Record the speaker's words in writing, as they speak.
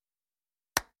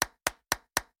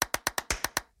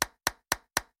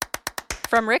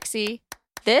From Rixie,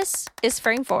 this is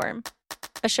Frameform,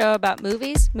 a show about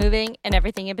movies, moving, and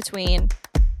everything in between.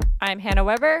 I'm Hannah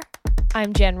Weber.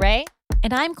 I'm Jen Ray.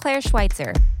 And I'm Claire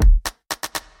Schweitzer.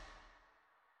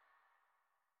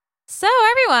 So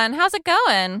everyone, how's it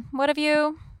going? What have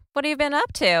you been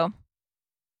up to?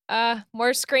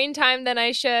 More screen time than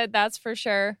I should, that's for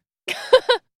sure.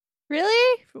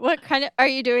 Really? What kind of, are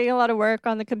you doing a lot of work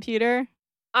on the computer?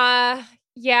 Yeah,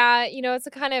 it's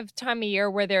a kind of time of year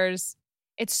where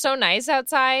it's so nice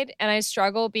outside, and I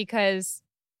struggle because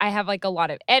I have like a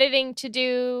lot of editing to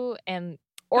do and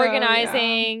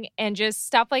organizing and just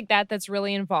stuff like that that's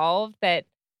really involved that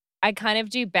I kind of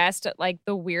do best at like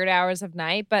the weird hours of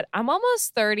night. But I'm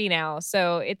almost 30 now,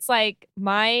 so it's like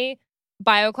my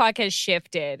bio clock has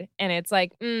shifted, and it's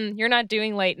like, you're not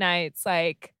doing late nights.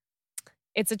 Like,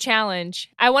 it's a challenge.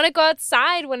 I want to go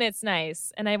outside when it's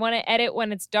nice, and I want to edit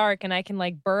when it's dark, and I can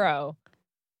like burrow.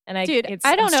 And I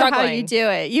don't know how you do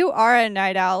it. You are a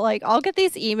night owl. Like, I'll get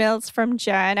these emails from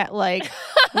Jen at like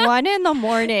 1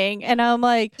 a.m, and I'm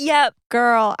like, "Yep,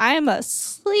 girl, I'm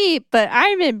asleep, but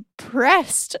I'm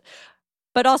impressed."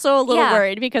 But also a little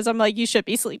worried because I'm like, you should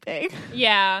be sleeping.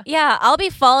 Yeah. Yeah, I'll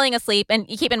be falling asleep. And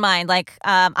you keep in mind, like,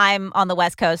 I'm on the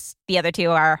West Coast. The other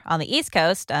two are on the East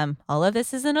Coast. All of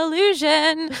this is an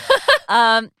illusion.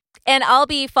 And I'll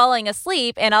be falling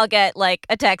asleep, and I'll get like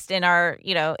a text in our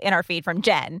feed from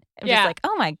Jen. I'm just like,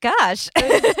 oh my gosh.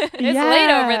 It's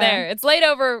late over there. It's late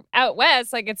over out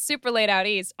west. Like, it's super late out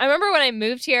east. I remember when I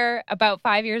moved here about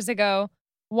 5 years ago,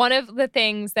 one of the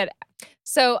things that,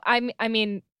 I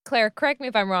mean, Claire, correct me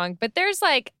if I'm wrong, but there's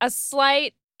like a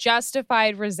slight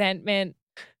justified resentment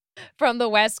from the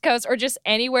West Coast or just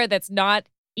anywhere that's not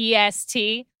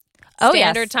EST.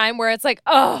 Standard time, where it's like,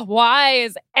 oh, why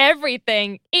is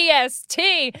everything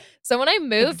EST? So when I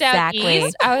moved out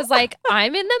east, I was like,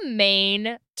 I'm in the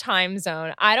main time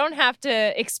zone. I don't have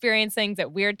to experience things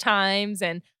at weird times,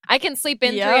 and I can sleep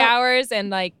in 3 hours,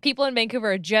 and like people in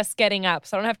Vancouver are just getting up,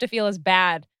 so I don't have to feel as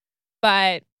bad.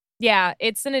 But yeah,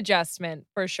 it's an adjustment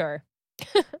for sure.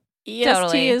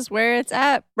 EST is where it's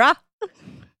at. Rah.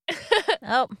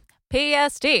 Oh,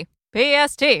 PST.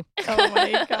 PST. Oh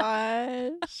my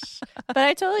gosh. But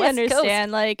I totally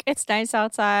understand. Like, it's nice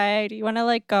outside. You want to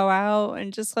like go out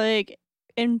and just like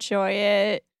enjoy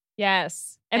it.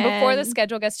 Yes. And before the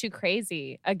schedule gets too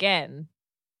crazy again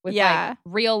with like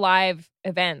real live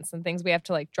events and things we have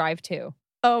to like drive to.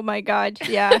 Oh my God.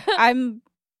 Yeah. I'm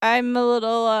a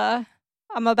little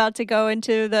I'm about to go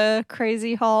into the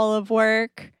crazy hall of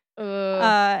work.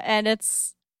 And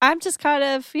I'm just kind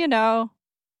of,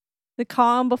 the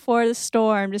calm before the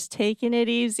storm, just taking it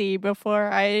easy before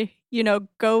I,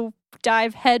 go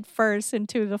dive headfirst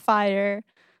into the fire.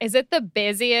 Is it the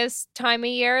busiest time of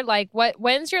year? Like,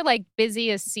 when's your like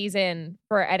busiest season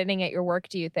for editing at your work,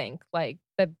 do you think? Like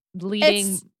the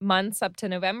leading months up to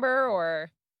November,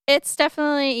 or? It's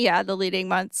definitely, the leading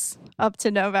months up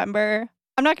to November.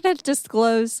 I'm not going to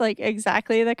disclose like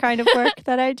exactly the kind of work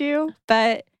that I do,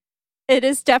 but it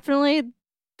is definitely,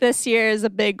 this year is a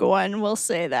big one. We'll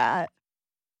say that.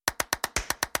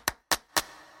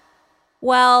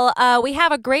 Well, we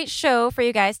have a great show for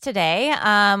you guys today.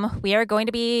 We are going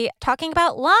to be talking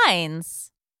about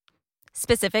lines,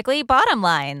 specifically bottom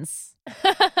lines.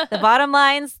 The bottom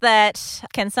lines that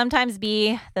can sometimes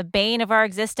be the bane of our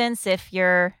existence if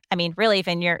you're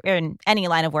in any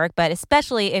line of work, but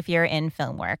especially if you're in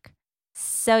film work.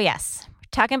 So yes,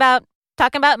 talking about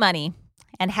money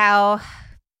and how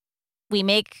we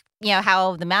make,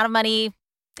 how the amount of money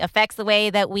affects the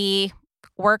way that we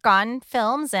work on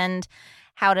films and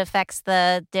how it affects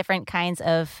the different kinds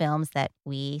of films that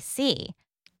we see.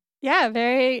 Yeah,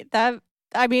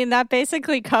 that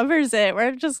basically covers it.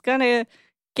 We're just going to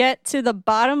get to the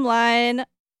bottom line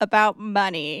about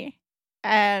money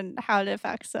and how it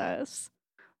affects us.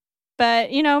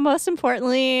 But, most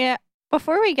importantly,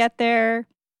 before we get there,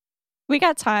 we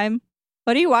got time.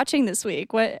 What are you watching this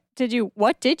week? What did you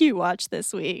watch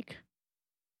this week?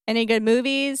 Any good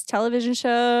movies, television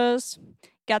shows?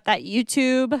 Got that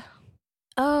YouTube?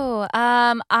 Oh,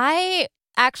 I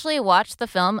actually watched the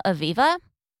film Aviva,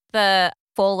 the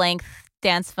full-length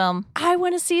dance film. I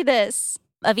want to see this.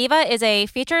 Aviva is a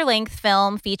feature-length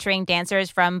film featuring dancers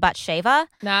from Batsheva.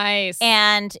 Nice.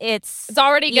 And it's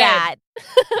already good. Yeah.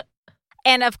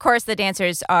 And of course, the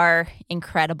dancers are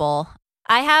incredible.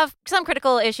 I have some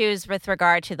critical issues with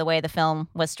regard to the way the film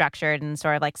was structured and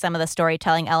sort of like some of the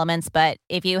storytelling elements. But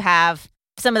if you have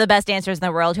some of the best dancers in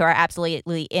the world who are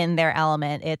absolutely in their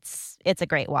element, it's a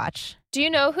great watch. Do you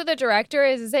know who the director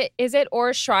is? Is it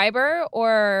Or Schreiber,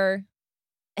 or?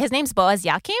 His name's Boaz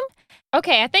Yakim.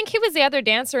 Okay, I think he was the other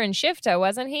dancer in Shifta,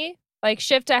 wasn't he? Like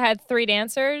Shifta had 3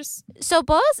 dancers. So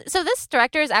this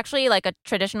director is actually like a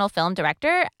traditional film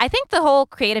director. I think the whole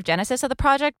creative genesis of the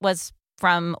project was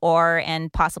from Orr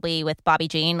and possibly with Bobby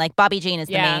Jean. Like Bobby Jean is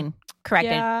the main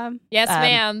Yes,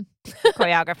 ma'am.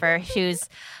 choreographer. She was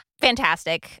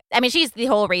fantastic. I mean, she's the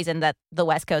whole reason that the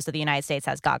West Coast of the United States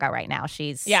has Gaga right now.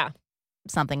 She's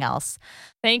something else.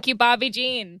 Thank you, Bobby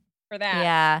Jean, for that.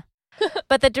 Yeah.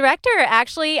 But the director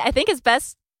actually, I think his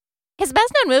best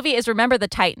known movie is Remember the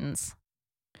Titans.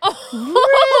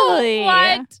 Oh, Really?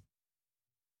 What?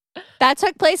 That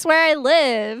took place where I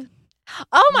live.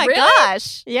 Oh my Really?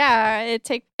 gosh. Yeah, it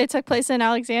took place in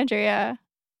Alexandria.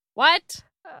 What?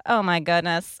 Oh my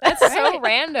goodness. That's so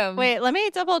random. Wait, let me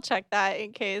double check that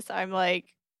in case I'm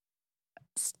like,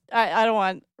 I don't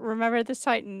want Remember the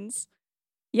Titans.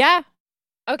 Yeah.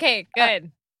 Okay,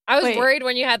 good. I was wait. worried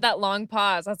when you had that long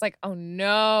pause. I was like, oh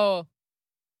no.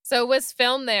 So it was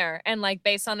filmed there and like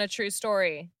based on a true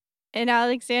story. In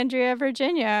Alexandria,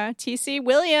 Virginia. T.C.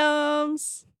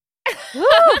 Williams.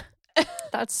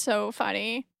 That's so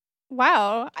funny.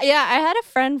 Wow. Yeah, I had a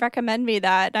friend recommend me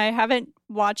that, and I haven't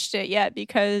watched it yet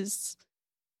because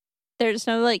there's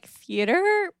no like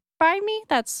theater by me.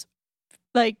 That's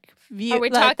like Are we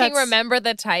talking Remember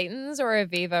the Titans or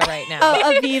Aviva right now?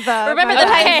 Oh, Aviva. Remember my the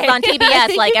bad. Titans on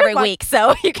TBS like every week,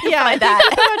 so you can Yeah, find I that.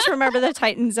 pretty much Remember the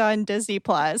Titans on Disney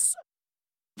Plus.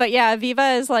 But yeah,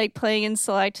 Aviva is like playing in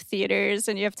select theaters,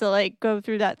 and you have to like go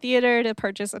through that theater to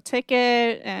purchase a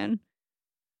ticket. And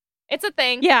It's a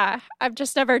thing. yeah, I've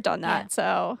just never done that,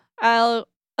 so I'll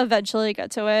eventually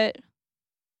get to it.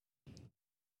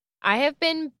 I have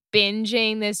been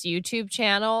binging this YouTube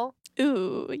channel.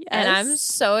 Ooh, yes. And I'm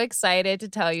so excited to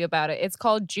tell you about it. It's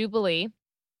called Jubilee.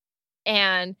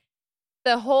 And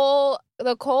the whole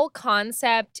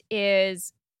concept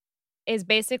is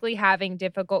basically having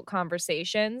difficult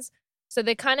conversations. So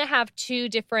they kind of have 2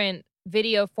 different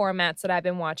video formats that I've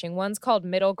been watching. One's called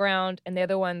Middle Ground and the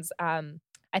other one's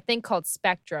I think called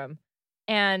Spectrum.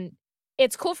 And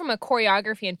it's cool from a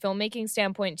choreography and filmmaking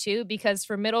standpoint too, because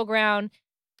for Middle Ground,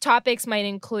 topics might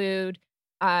include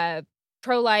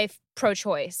pro-life,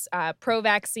 pro-choice,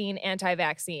 pro-vaccine,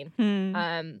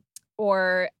 anti-vaccine,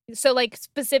 or so like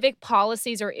specific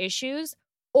policies or issues,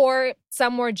 or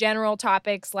some more general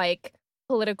topics like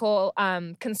political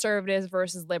conservatives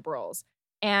versus liberals.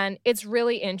 And it's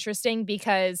really interesting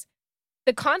because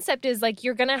the concept is like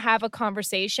you're going to have a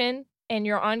conversation and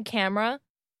you're on camera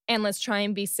and let's try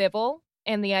and be civil.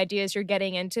 And the idea is you're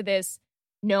getting into this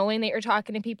knowing that you're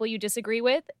talking to people you disagree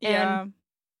with. Yeah. And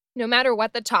no matter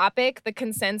what the topic, the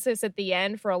consensus at the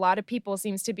end for a lot of people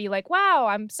seems to be like, wow,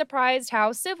 I'm surprised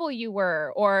how civil you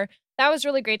were, or that was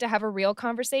really great to have a real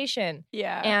conversation.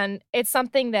 Yeah. And it's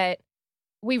something that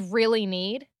we really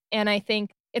need. And I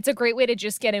think it's a great way to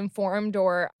just get informed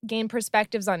or gain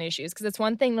perspectives on issues. Because it's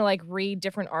one thing to like read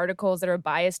different articles that are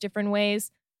biased different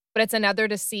ways, but it's another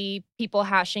to see people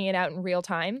hashing it out in real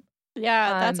time.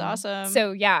 Yeah, that's awesome.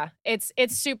 So yeah, it's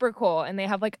super cool. And they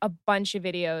have like a bunch of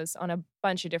videos on a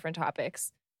bunch of different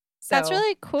topics. So that's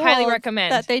really cool. Highly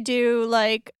recommend. That they do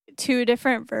like 2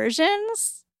 different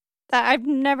versions. That I've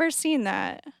never seen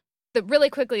that. Really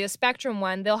quickly, the Spectrum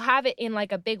one, they'll have it in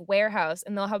like a big warehouse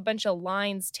and they'll have a bunch of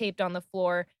lines taped on the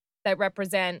floor that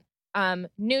represent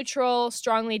neutral,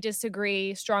 strongly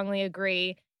disagree, strongly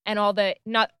agree, and all the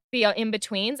not the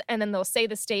in-betweens. And then they'll say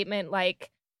the statement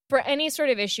like, for any sort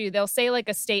of issue, they'll say like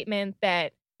a statement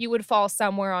that you would fall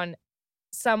somewhere on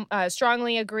some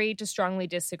strongly agree to strongly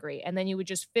disagree. And then you would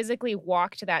just physically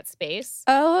walk to that space.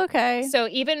 Oh, okay. So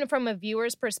even from a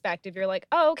viewer's perspective, you're like,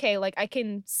 oh, okay, like I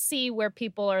can see where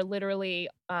people are literally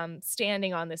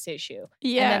standing on this issue.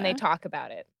 Yeah. And then they talk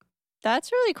about it.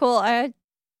 That's really cool. I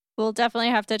will definitely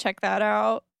have to check that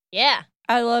out. Yeah.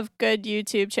 I love good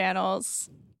YouTube channels.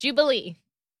 Jubilee.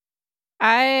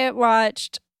 I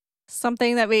watched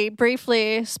something that we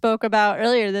briefly spoke about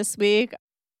earlier this week.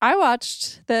 I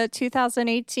watched the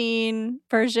 2018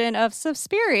 version of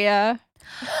Suspiria.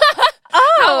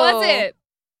 How was it?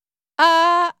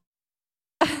 Oh.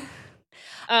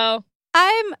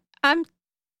 I'm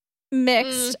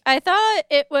mixed. I thought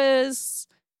it was,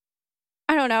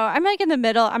 I don't know. I'm like in the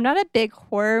middle. I'm not a big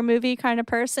horror movie kind of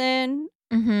person.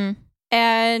 Mm-hmm.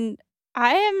 And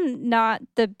I am not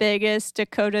the biggest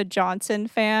Dakota Johnson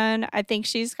fan. I think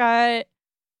she's got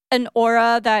an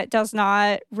aura that does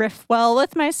not riff well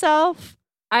with myself.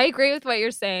 I agree with what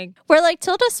you're saying. Where like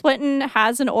Tilda Swinton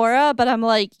has an aura, but I'm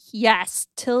like, yes,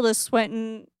 Tilda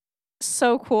Swinton,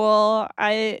 so cool.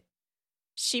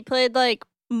 She played like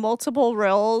multiple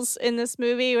roles in this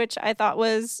movie, which I thought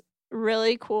was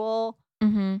really cool.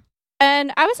 Mm-hmm.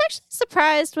 And I was actually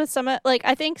surprised with some of, like,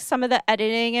 I think some of the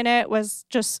editing in it was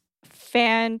just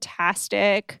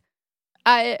fantastic.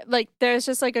 There's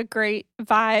just like a great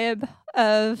vibe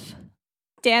of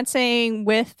dancing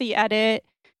with the edit.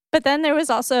 But then there was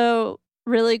also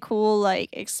really cool like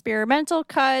experimental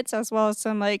cuts, as well as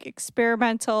some like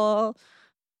experimental,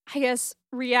 I guess,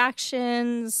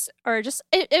 reactions, or just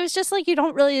it was just like you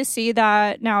don't really see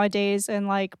that nowadays in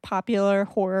like popular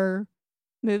horror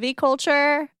movie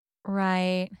culture.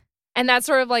 Right. And that's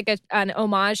sort of like an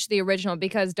homage to the original,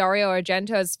 because Dario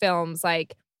Argento's films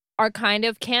like are kind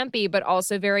of campy, but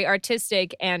also very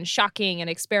artistic and shocking and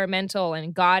experimental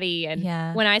and gaudy. And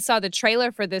when I saw the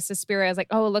trailer for this Suspiria, I was like,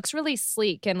 oh, it looks really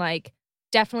sleek and like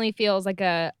definitely feels like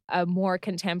a more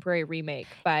contemporary remake.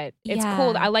 But it's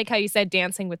cool. I like how you said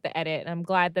dancing with the edit. And I'm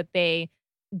glad that they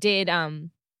did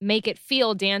make it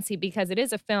feel dancey, because it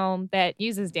is a film that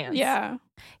uses dance. Yeah.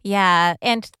 Yeah.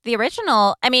 And the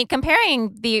original, I mean,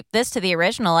 comparing this to the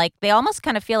original, like they almost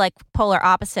kind of feel like polar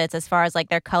opposites as far as like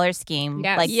their color scheme.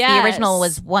 Yes. Like the original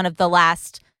was one of the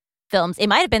last films. It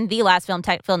might have been the last film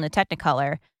filmed in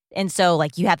Technicolor. And so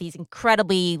like you have these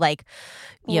incredibly like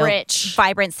rich,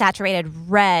 vibrant, saturated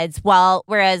reds,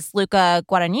 whereas Luca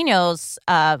Guadagnino's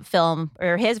film,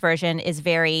 or his version, is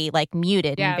very like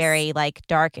muted and very like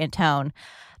dark in tone.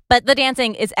 But the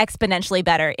dancing is exponentially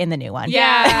better in the new one.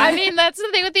 Yeah. I mean, that's the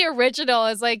thing with the original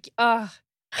is like, it's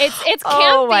campy.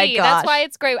 Oh my gosh. That's why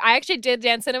it's great. I actually did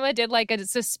Dance Cinema, did like a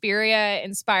Suspiria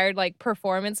inspired like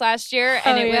performance last year.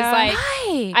 And it was like,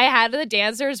 I had the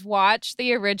dancers watch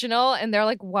the original and they're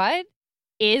like, what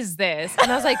is this? And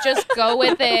I was like, just go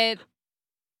with it.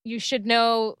 You should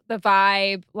know the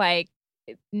vibe. Like,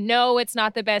 no, it's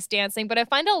not the best dancing. But I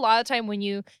find a lot of time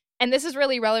when and this is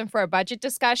really relevant for a budget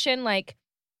discussion, like,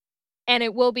 and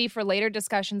it will be for later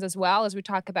discussions as well, as we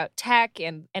talk about tech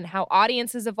and how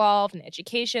audiences evolve and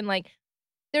education. Like,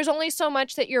 there's only so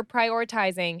much that you're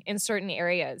prioritizing in certain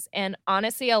areas. And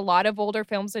honestly, a lot of older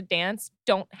films with dance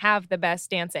don't have the best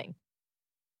dancing.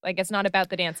 Like, it's not about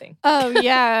the dancing. Oh,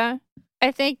 yeah.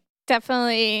 I think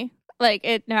definitely, like,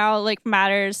 it now, like,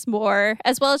 matters more,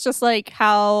 as well as just, like,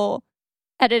 how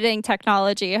editing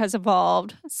technology has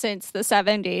evolved since the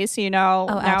 70s, you know?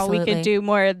 Oh, now we can do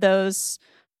more of those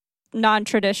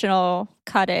non-traditional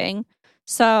cutting.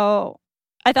 So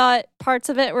I thought parts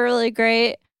of it were really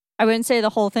great. I wouldn't say the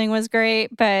whole thing was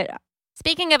great, but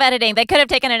speaking of editing, they could have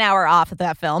taken an hour off of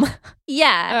that film.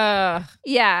 Yeah.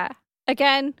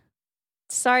 Again,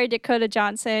 sorry, Dakota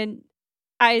Johnson.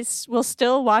 I will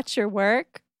still watch your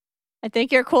work. I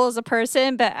think you're cool as a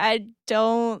person, but I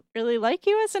don't really like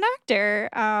you as an actor.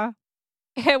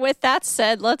 And with that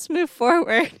said, let's move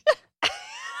forward.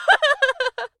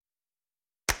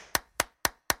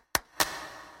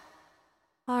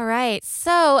 All right.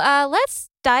 So let's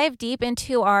dive deep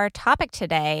into our topic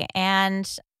today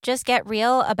and just get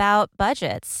real about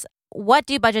budgets. What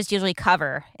do budgets usually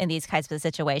cover in these kinds of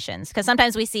situations? Because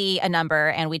sometimes we see a number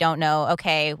and we don't know,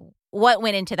 okay, what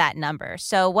went into that number?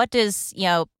 So what does,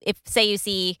 if say you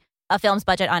see a film's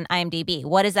budget on IMDb,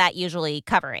 what is that usually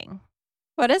covering?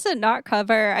 What does it not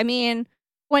cover? I mean,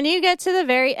 when you get to the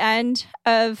very end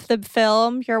of the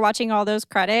film, you're watching all those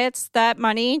credits, that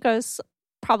money goes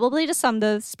probably to some of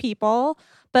those people,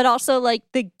 but also like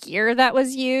the gear that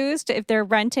was used, if they're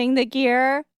renting the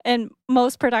gear, and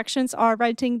most productions are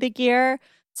renting the gear,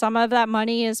 some of that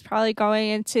money is probably going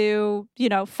into,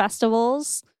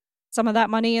 festivals. Some of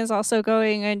that money is also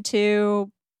going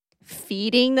into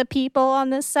feeding the people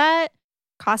on the set,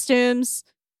 costumes,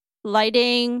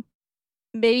 lighting.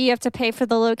 Maybe you have to pay for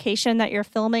the location that you're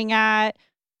filming at.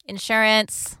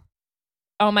 Insurance.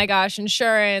 Oh my gosh,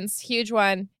 insurance, huge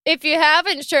one. If you have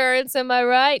insurance, am I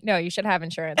right? No, you should have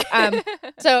insurance.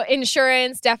 So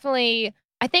insurance, definitely,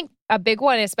 I think a big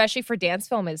one, especially for dance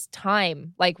film, is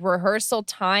time, like rehearsal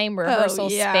time, rehearsal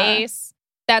space.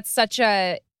 That's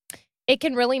it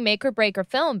can really make or break a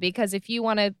film, because if you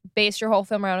want to base your whole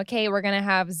film around, okay, we're going to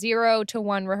have 0 to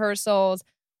 1 rehearsals,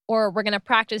 or we're going to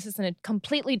practice this in a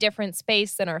completely different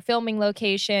space than our filming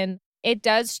location, it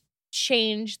does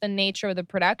change the nature of the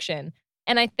production.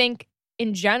 And I think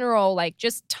in general, like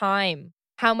just time,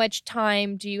 how much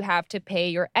time do you have to pay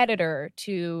your editor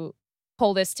to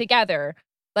pull this together?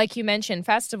 Like you mentioned,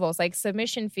 festivals, like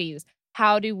submission fees.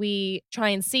 How do we try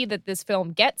and see that this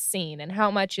film gets seen, and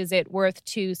how much is it worth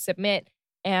to submit,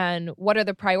 and what are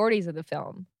the priorities of the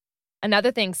film? Another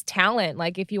thing's talent.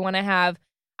 Like if you want to have,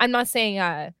 I'm not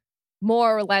saying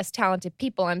more or less talented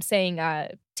people, I'm saying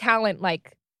talent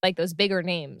like those bigger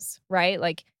names, right?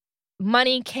 Like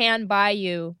money can buy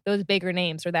you those bigger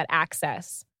names or that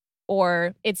access.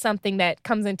 or it's something that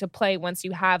comes into play once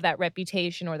you have that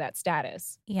reputation or that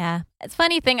status. Yeah. It's a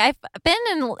funny thing. I've been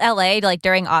in LA like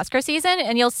during Oscar season,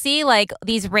 and you'll see like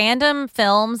these random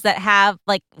films that have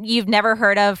like you've never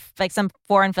heard of, like some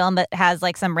foreign film that has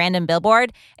like some random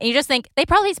billboard. And you just think they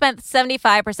probably spent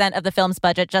 75% of the film's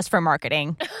budget just for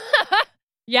marketing.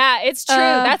 Yeah, it's true.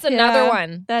 That's another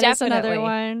one. That Definitely. is another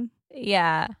one.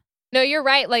 Yeah. No, you're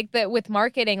right. Like with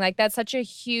marketing, like that's such a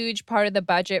huge part of the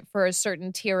budget for a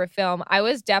certain tier of film. I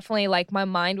was definitely like, my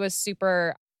mind was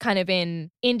super kind of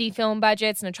in indie film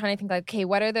budgets, and I'm trying to think like, okay,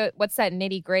 what's that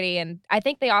nitty gritty? And I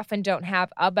think they often don't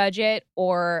have a budget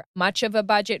or much of a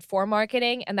budget for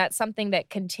marketing. And that's something that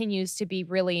continues to be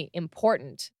really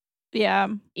important. Yeah.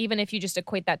 Even if you just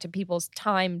equate that to people's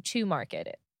time to market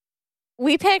it.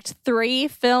 We picked 3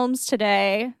 films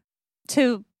today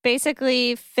to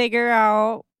basically figure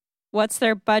out what's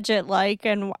their budget like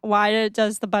and why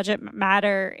does the budget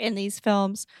matter in these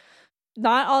films.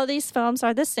 Not all of these films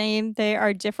are the same. They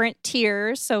are different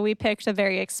tiers. So we picked a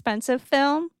very expensive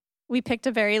film, we picked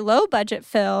a very low budget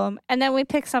film, and then we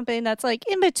picked something that's like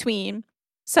in between.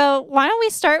 So why don't we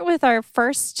start with our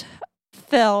first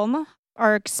film,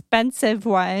 our expensive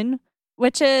one,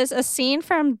 which is a scene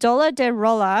from Dola de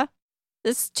Rola.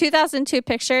 This 2002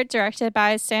 picture directed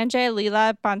by Sanjay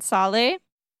Leela Bhansali.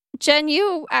 Jen,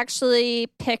 you actually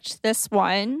picked this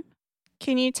one.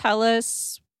 Can you tell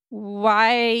us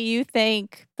why you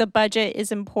think the budget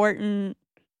is important,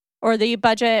 or the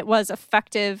budget was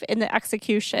effective in the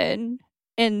execution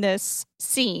in this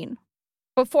scene?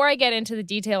 Before I get into the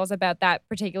details about that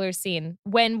particular scene,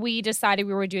 when we decided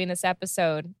we were doing this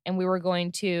episode and we were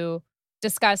going to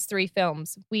discuss 3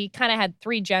 films, we kind of had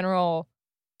 3 general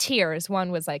tiers.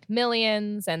 One was like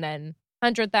millions, and then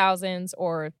 100,000s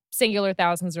or singular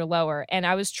thousands or lower. And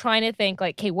I was trying to think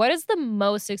like, okay, what is the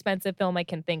most expensive film I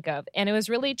can think of? And it was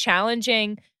really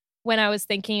challenging when I was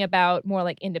thinking about more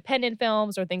like independent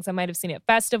films or things I might have seen at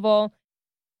festival.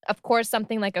 Of course,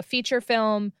 something like a feature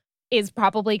film is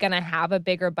probably going to have a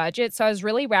bigger budget. So I was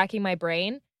really racking my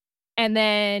brain. And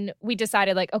then we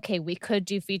decided like, okay, we could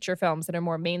do feature films that are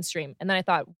more mainstream. And then I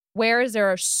thought, where is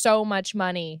there so much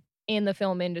money in the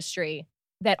film industry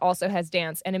that also has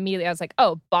dance? And immediately I was like,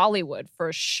 oh, Bollywood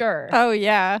for sure. Oh,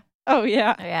 yeah. Oh,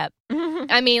 yeah. Yeah.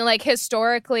 I mean, like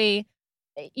historically,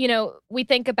 you know, we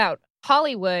think about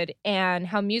Hollywood and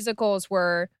how musicals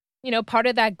were, you know, part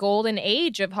of that golden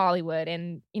age of Hollywood.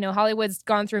 And, you know, Hollywood's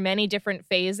gone through many different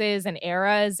phases and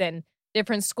eras and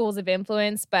different schools of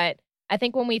influence. But I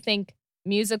think when we think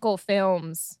musical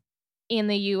films in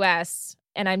the US,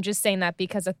 and I'm just saying that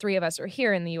because the 3 of us are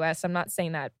here in the US, I'm not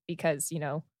saying that because, you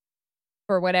know,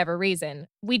 for whatever reason,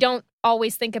 we don't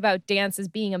always think about dance as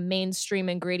being a mainstream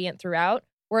ingredient throughout,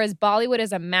 whereas Bollywood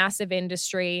is a massive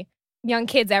industry. Young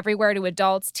kids everywhere to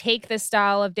adults take this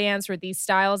style of dance or these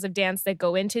styles of dance that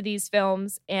go into these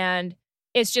films, and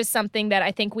it's just something that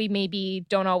I think we maybe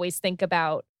don't always think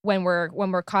about when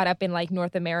we're caught up in like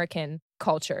North American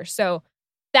culture. So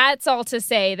that's all to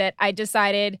say that I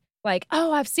decided like,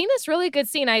 oh, I've seen this really good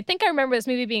scene. I think I remember this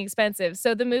movie being expensive.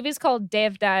 So the movie's called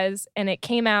Devdas, and it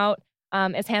came out,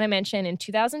 as Hannah mentioned, in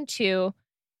 2002.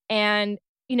 And,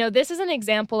 you know, this is an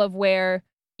example of where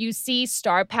you see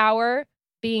star power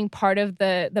being part of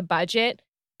the budget.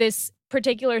 This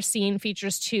particular scene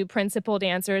features 2 principal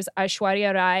dancers,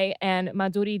 Aishwarya Rai and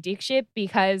Madhuri Dixit,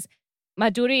 because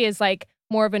Madhuri is like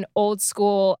more of an old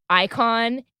school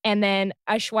icon. And then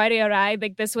Aishwarya Rai,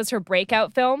 like this was her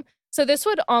breakout film. So this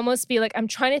would almost be like, I'm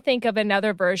trying to think of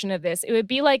another version of this. It would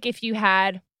be like if you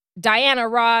had Diana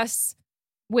Ross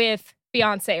with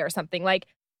Beyonce or something, like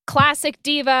classic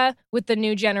diva with the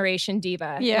new generation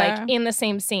diva, like in the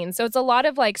same scene. So it's a lot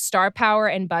of like star power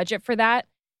and budget for that.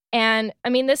 And I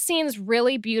mean, this scene's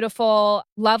really beautiful,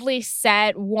 lovely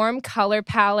set, warm color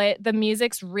palette. The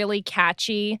music's really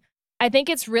catchy. I think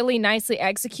it's really nicely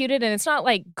executed, and it's not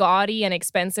like gaudy and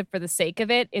expensive for the sake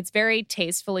of it. It's very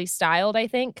tastefully styled, I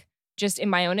think, just in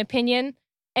my own opinion.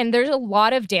 And there's a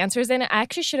lot of dancers in it. I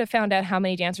actually should have found out how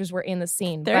many dancers were in the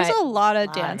scene. There's a lot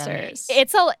of dancers.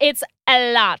 It's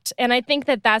a lot. And I think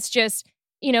that that's just,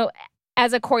 you know,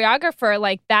 as a choreographer,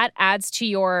 like that adds to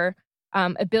your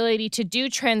ability to do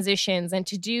transitions and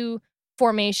to do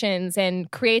formations and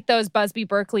create those Busby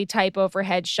Berkeley type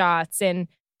overhead shots and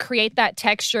create that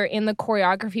texture in the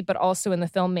choreography, but also in the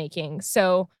filmmaking.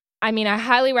 So, I mean, I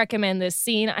highly recommend this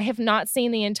scene. I have not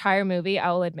seen the entire movie,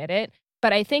 I will admit it.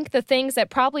 But I think the things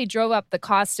that probably drove up the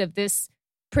cost of this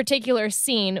particular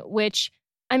scene, which,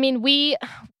 I mean,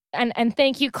 and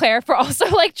thank you, Claire, for also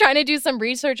like trying to do some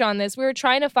research on this. We were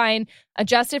trying to find,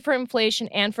 adjusted for inflation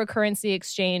and for currency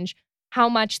exchange, how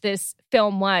much this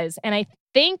film was. And I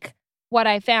think what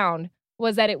I found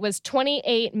was that it was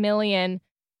 28 million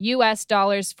US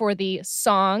dollars for the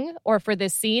song or for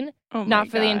this scene, not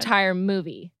for the entire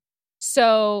movie.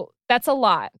 So that's a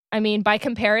lot. I mean, by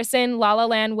comparison, La La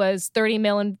Land was 30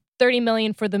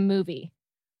 million for the movie.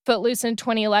 Footloose in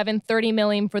 2011, 30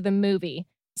 million for the movie.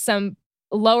 Some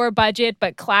lower budget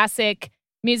but classic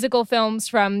musical films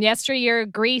from yesteryear,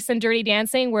 Grease and Dirty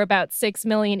Dancing, were about 6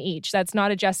 million each. That's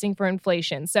not adjusting for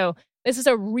inflation. So this is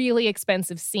a really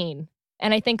expensive scene.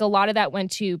 And I think a lot of that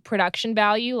went to production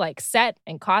value, like set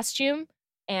and costume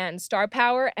and star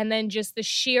power, and then just the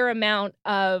sheer amount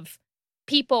of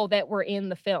people that were in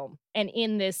the film and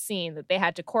in this scene that they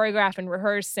had to choreograph and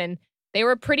rehearse, and they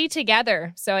were pretty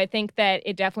together. So I think that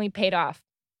it definitely paid off.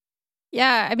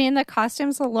 Yeah, I mean, the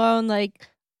costumes alone, like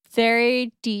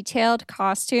very detailed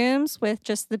costumes with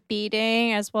just the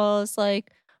beading as well as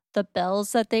like the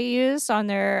bells that they used on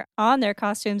their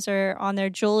costumes or on their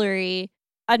jewelry.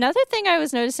 Another thing I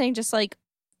was noticing, just like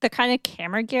the kind of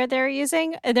camera gear they're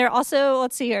using. And they're also,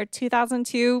 let's see here,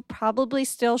 2002, probably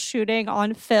still shooting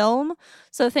on film.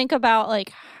 So think about like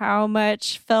how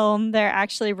much film they're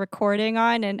actually recording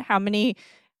on and how many,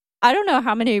 I don't know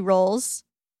how many rolls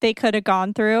they could have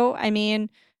gone through. I mean,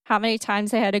 how many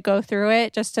times they had to go through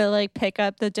it just to like pick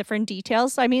up the different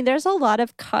details. I mean, there's a lot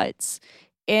of cuts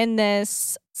in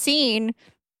this scene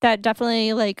that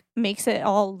definitely like makes it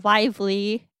all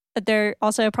lively. They're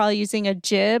also probably using a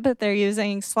jib. They're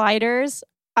using sliders.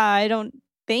 I don't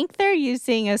think they're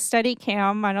using a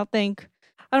Steadicam.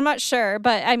 I'm not sure.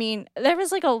 But I mean, there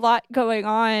was like a lot going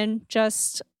on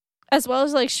just as well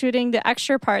as like shooting the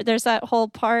extra part. There's that whole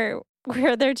part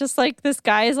where they're just like, this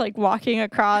guy is like walking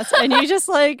across and you just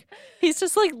like, he's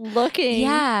just like looking.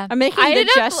 Yeah. I'm making the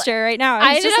gesture right now.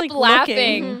 I He's ended just up like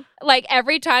laughing. looking. Like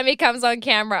every time he comes on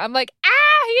camera, I'm like,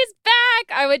 he's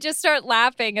back. I would just start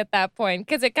laughing at that point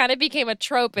because it kind of became a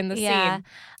trope in the scene.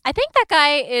 I think that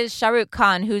guy is Shah Rukh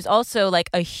Khan, who's also like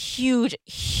a huge,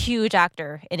 huge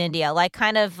actor in India, like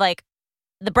kind of like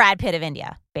the Brad Pitt of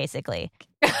India, basically.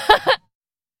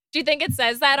 Do you think it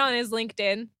says that on his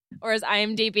LinkedIn or his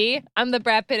IMDb? I'm the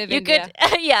Brad Pitt of India.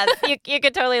 Yes, you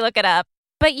could totally look it up.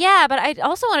 But yeah, but I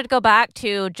also wanted to go back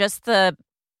to just the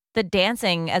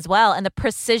dancing as well and the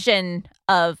precision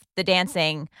of the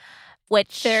dancing,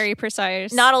 which very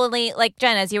precise. Not only, like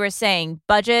Jen, as you were saying,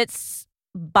 budgets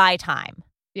by time.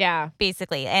 Yeah.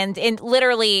 Basically. And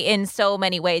literally in so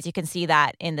many ways, you can see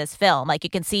that in this film. Like you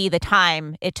can see the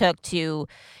time it took to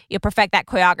perfect that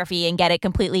choreography and get it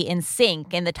completely in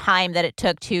sync, and the time that it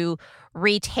took to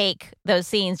retake those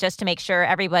scenes just to make sure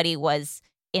everybody was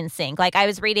in sync. Like I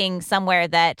was reading somewhere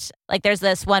that like there's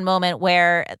this one moment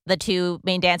where the two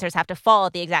main dancers have to fall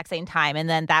at the exact same time, and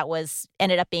then that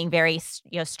ended up being very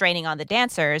straining on the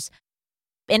dancers.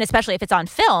 And especially if it's on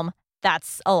film,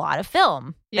 that's a lot of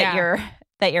film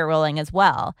that you're rolling as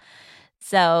well.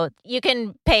 So you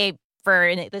can pay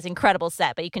for this incredible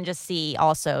set, but you can just see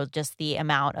also just the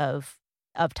amount of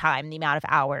time, the amount of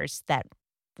hours that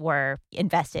were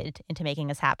invested into making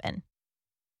this happen.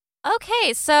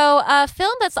 Okay, so a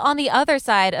film that's on the other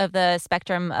side of the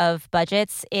spectrum of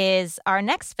budgets is our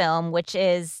next film, which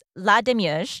is La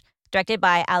Demiurge, directed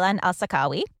by Alan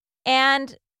Al-Sakawi.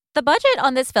 And the budget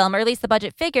on this film, or at least the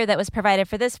budget figure that was provided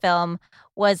for this film,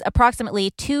 was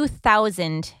approximately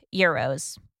 2,000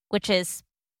 euros, which is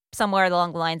somewhere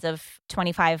along the lines of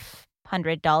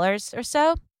 $2,500 or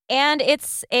so. And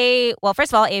it's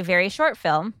first of all, a very short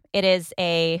film. It is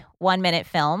a 1-minute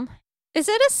film. Is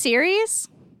it a series?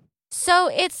 So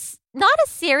it's not a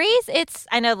series.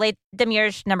 I know La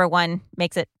Demiurge #1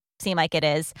 makes it seem like it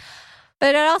is.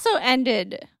 But it also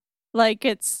ended like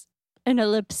it's an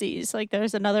ellipses, like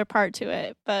there's another part to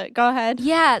it. But go ahead.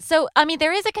 Yeah. So, I mean,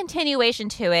 there is a continuation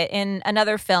to it in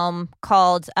another film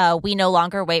called We No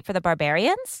Longer Wait for the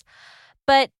Barbarians.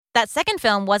 But that second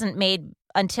film wasn't made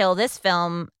until this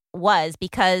film was,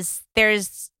 because there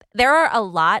are a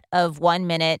lot of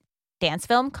 1-minute dance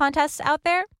film contests out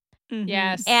there. Mm-hmm.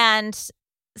 Yes. And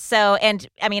so,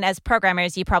 I mean, as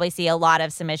programmers, you probably see a lot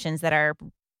of submissions that are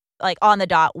like on the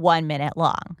dot 1 minute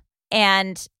long.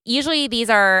 And usually these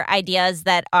are ideas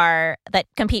that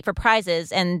compete for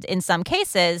prizes. And in some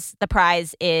cases, the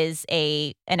prize is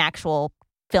an actual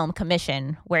film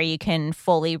commission where you can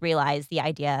fully realize the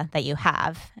idea that you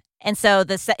have. And so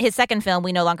his second film,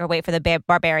 We No Longer Wait for the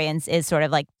Barbarians, is sort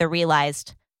of like the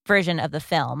realized version of the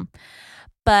film.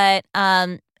 But,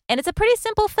 and it's a pretty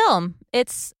simple film.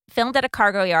 It's filmed at a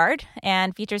cargo yard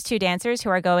and features 2 dancers who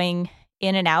are going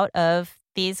in and out of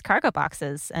these cargo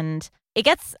boxes. And it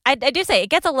gets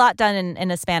a lot done in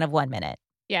a span of 1 minute.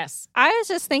 Yes. I was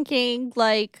just thinking,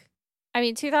 like, I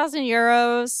mean, 2,000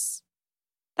 euros,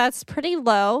 that's pretty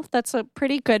low. That's a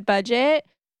pretty good budget.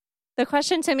 The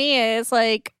question to me is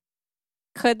like,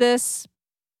 could this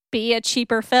be a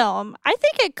cheaper film? I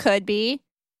think it could be.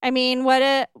 I mean,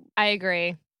 I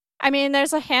agree. I mean,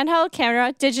 there's a handheld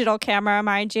camera, digital camera,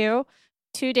 mind you,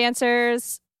 2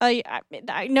 dancers.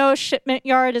 I know Shipment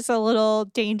Yard is a little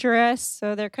dangerous,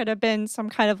 so there could have been some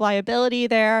kind of liability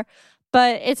there.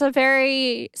 But it's a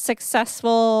very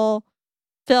successful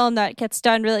film that gets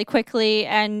done really quickly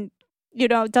and,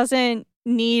 doesn't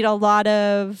need a lot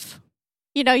of,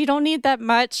 you don't need that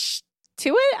much to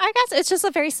it, I guess. It's just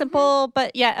a very simple,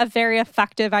 but yet a very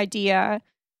effective idea.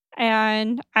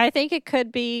 And I think it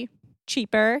could be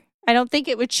cheaper. I don't think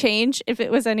it would change if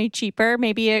it was any cheaper.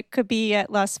 Maybe it could be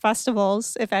at less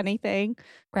festivals, if anything.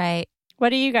 Right. What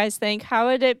do you guys think? How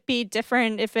would it be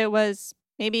different if it was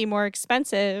maybe more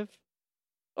expensive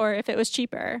or if it was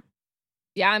cheaper?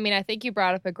 Yeah, I mean, I think you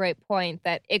brought up a great point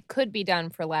that it could be done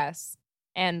for less.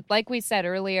 And like we said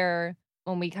earlier,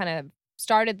 when we kind of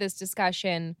started this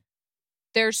discussion,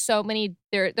 there's so many,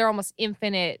 they're almost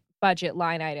infinite budget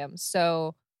line items.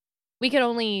 So we can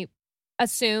only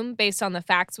assume based on the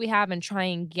facts we have and try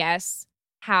and guess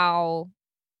how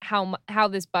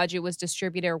this budget was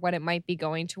distributed or what it might be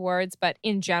going towards. But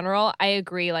in general, I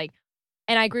agree. And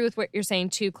I agree with what you're saying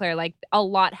too, Claire. Like, a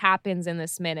lot happens in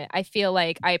this minute. I feel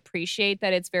like I appreciate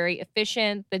that it's very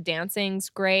efficient. The dancing's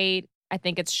great. I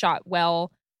think it's shot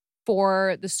well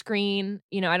for the screen.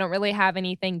 I don't really have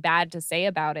anything bad to say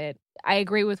about it. I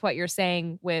agree with what you're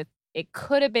saying with it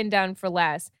could have been done for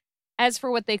less. As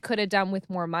for what they could have done with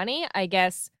more money, I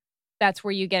guess that's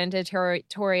where you get into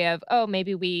territory of,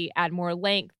 maybe we add more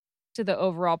length to the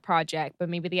overall project, but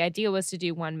maybe the idea was to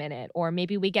do 1 minute, or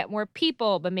maybe we get more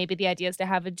people, but maybe the idea is to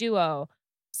have a duo.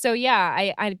 So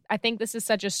yeah, I think this is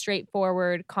such a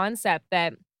straightforward concept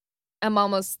that I'm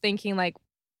almost thinking like,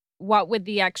 what would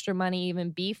the extra money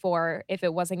even be for if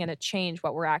it wasn't going to change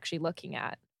what we're actually looking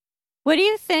at? What do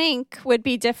you think would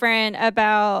be different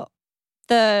about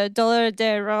the Dolor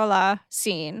de Rola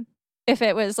scene if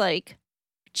it was like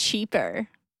cheaper?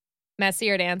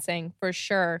 Messier dancing for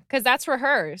sure, because that's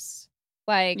rehearsed.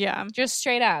 Like, yeah, just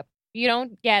straight up, you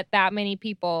don't get that many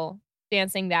people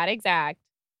dancing that exact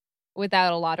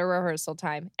without a lot of rehearsal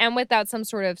time and without some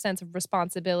sort of sense of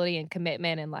responsibility and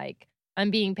commitment and like, I'm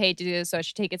being paid to do this, so I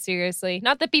should take it seriously.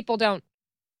 Not that people don't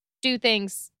do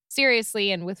things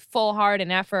seriously and with full heart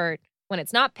and effort when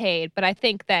it's not paid, but I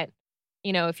think that,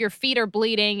 if your feet are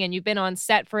bleeding and you've been on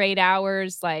set for 8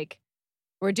 hours, like,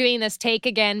 we're doing this take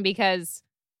again because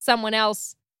someone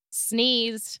else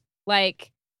sneezed,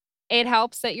 like, it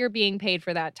helps that you're being paid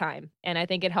for that time. And I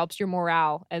think it helps your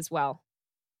morale as well.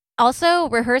 Also,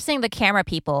 rehearsing the camera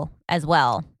people as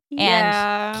well.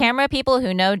 Yeah. And camera people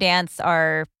who know dance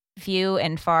are few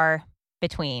and far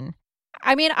between.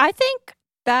 I mean, I think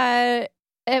that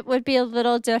it would be a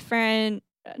little different,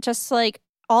 just like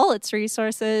all its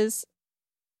resources.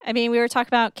 I mean, we were talking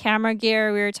about camera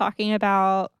gear. We were talking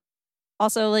about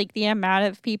also like the amount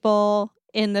of people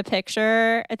in the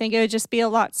picture. I think it would just be a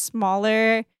lot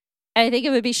smaller. I think it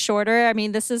would be shorter. I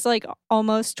mean, this is like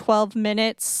almost 12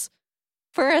 minutes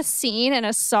for a scene and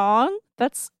a song.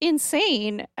 That's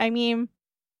insane. I mean,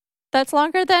 that's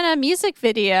longer than a music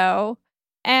video.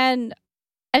 And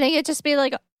I think it'd just be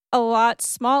like a lot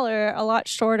smaller, a lot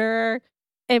shorter.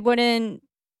 It wouldn't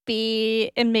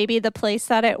be in maybe the place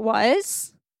that it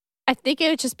was. I think it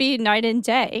would just be night and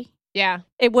day. Yeah.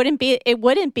 It wouldn't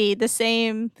be the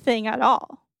same thing at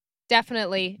all.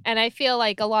 Definitely. And I feel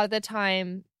like a lot of the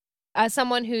time,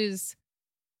 someone who's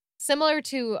similar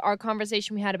to our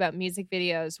conversation we had about music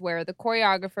videos, where the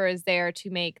choreographer is there to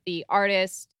make the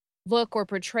artist look or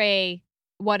portray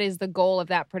what is the goal of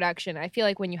that production. I feel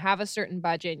like when you have a certain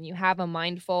budget and you have a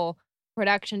mindful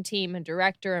production team and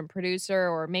director and producer,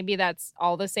 or maybe that's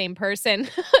all the same person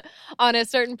on a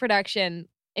certain production,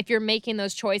 if you're making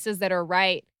those choices that are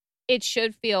right, it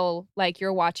should feel like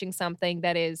you're watching something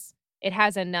that it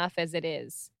has enough as it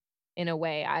is, in a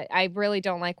way. I really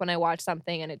don't like when I watch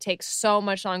something and it takes so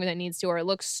much longer than it needs to, or it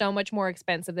looks so much more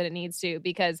expensive than it needs to,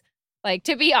 because, like,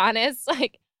 to be honest,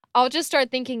 like, I'll just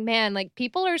start thinking, man, like,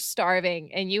 people are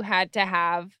starving and you had to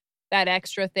have that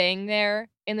extra thing there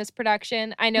in this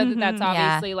production. I know that that's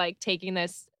obviously like taking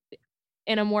this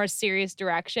in a more serious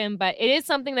direction, but it is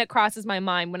something that crosses my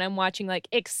mind when I'm watching like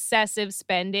excessive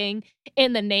spending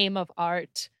in the name of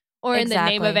art or in the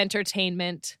name of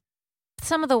entertainment.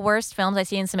 Some of the worst films I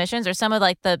see in submissions, or some of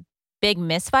like the big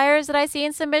misfires that I see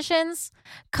in submissions,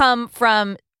 come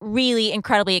from really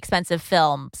incredibly expensive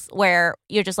films where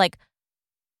you're just like,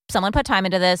 someone put time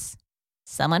into this,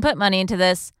 someone put money into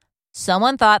this,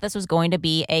 someone thought this was going to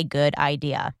be a good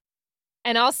idea.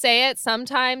 And I'll say it,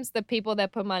 sometimes the people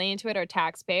that put money into it are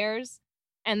taxpayers.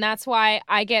 And that's why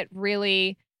I get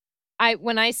really,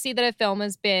 when I see that a film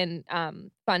has been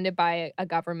funded by a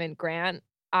government grant,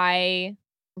 I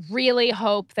really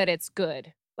hope that it's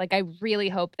good. Like, I really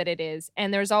hope that it is.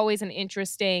 And there's always an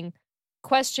interesting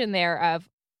question there of,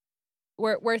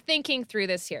 we're thinking through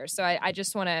this here. So I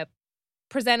just want to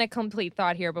present a complete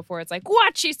thought here before it's like,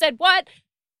 what? She said what?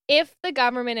 If the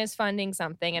government is funding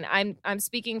something, and I'm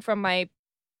speaking from my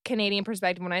Canadian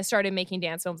perspective, when I started making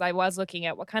dance films, I was looking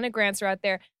at what kind of grants are out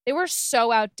there. They were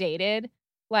so outdated.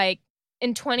 Like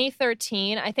in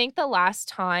 2013, I think the last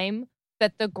time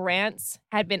that the grants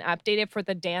had been updated for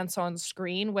the dance on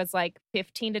screen was like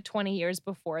 15 to 20 years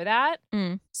before that.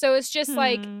 So it's just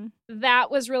like, that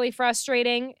was really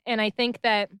frustrating. And I think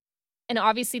that, and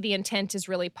obviously the intent is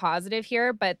really positive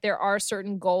here, but there are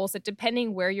certain goals that,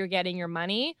 depending where you're getting your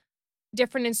money,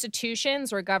 different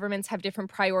institutions or governments have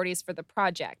different priorities for the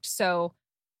project. So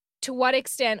to what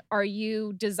extent are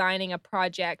you designing a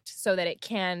project so that it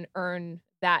can earn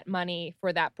that money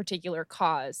for that particular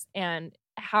cause? And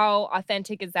how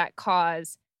authentic is that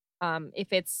cause?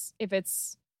 If it's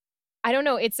I don't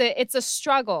know, it's a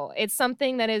struggle. It's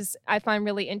something that is, I find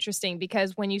really interesting,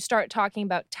 because when you start talking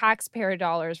about taxpayer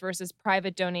dollars versus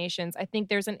private donations, I think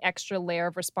there's an extra layer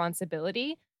of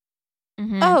responsibility.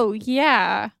 Oh,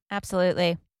 yeah.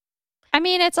 Absolutely. I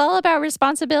mean, it's all about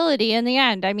responsibility in the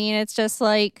end. I mean, it's just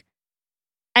like,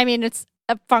 it's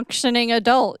a functioning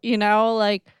adult,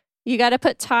 like you got to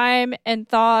put time and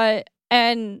thought.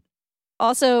 And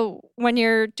also, when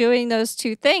you're doing those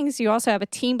two things, you also have a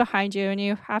team behind you, and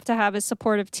you have to have a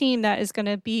supportive team that is going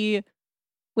to be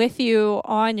with you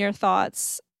on your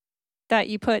thoughts that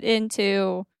you put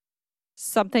into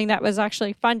something that was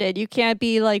actually funded. You can't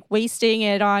be like wasting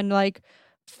it on like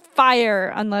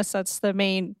fire, unless that's the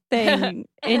main thing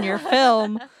in your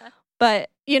film.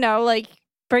 But, like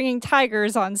bringing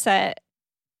tigers on set.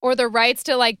 Or the rights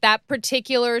to like that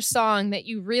particular song that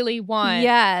you really want.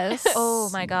 Yes.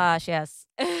 Oh my gosh, yes.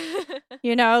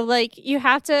 Like you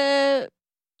have to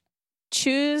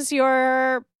choose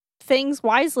your things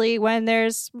wisely when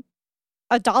there's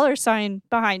a dollar sign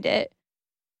behind it.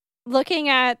 Looking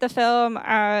at the film,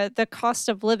 The Cost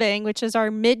of Living, which is our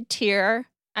mid-tier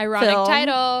ironic film,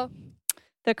 title,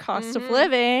 The Cost of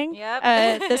Living.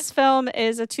 Yep. This film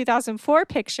is a 2004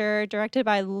 picture directed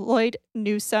by Lloyd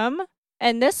Newsome.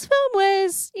 And this film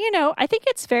was, I think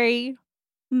it's very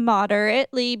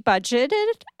moderately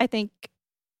budgeted. I think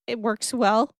it works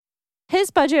well. His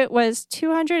budget was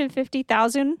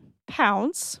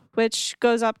 £250,000, which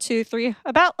goes up to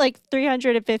about like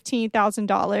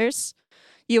 $315,000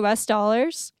 US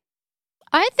dollars.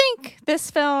 I think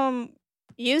this film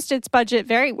used its budget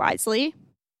very wisely.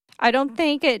 I don't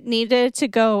think it needed to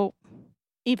go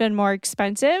even more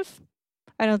expensive.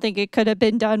 I don't think it could have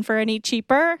been done for any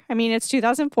cheaper. I mean, it's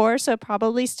 2004, so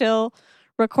probably still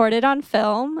recorded on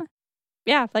film.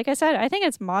 Yeah, like I said, I think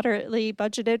it's moderately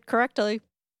budgeted correctly.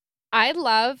 I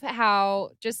love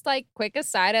how, just like quick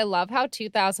aside, I love how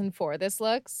 2004 this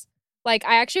looks. Like,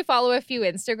 I actually follow a few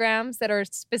Instagrams that are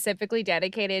specifically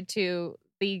dedicated to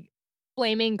the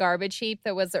flaming garbage heap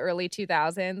that was the early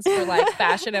 2000s for like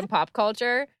fashion and pop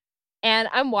culture. And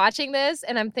I'm watching this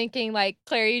and I'm thinking, like,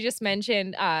 Claire, you just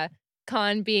mentioned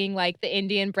Khan being like the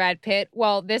Indian Brad Pitt.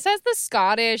 Well, this has the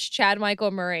Scottish Chad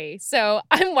Michael Murray. So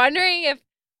I'm wondering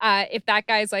if that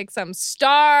guy's like some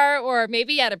star, or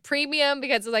maybe at a premium,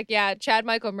 because it's like, yeah, Chad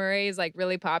Michael Murray is like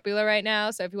really popular right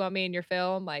now. So if you want me in your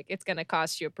film, like, it's going to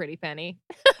cost you a pretty penny.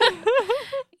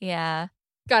 Yeah.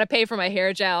 Got to pay for my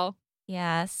hair gel.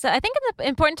 Yeah. So I think it's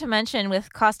important to mention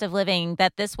with Cost of Living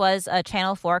that this was a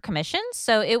Channel 4 commission.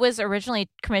 So it was originally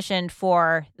commissioned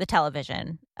for the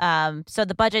television. So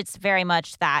the budget's very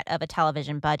much that of a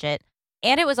television budget.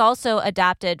 And it was also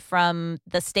adapted from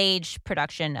the stage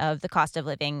production of The Cost of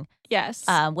Living. Yes.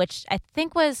 Which I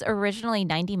think was originally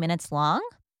 90 minutes long.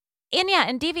 And yeah,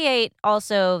 and Deviate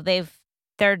also,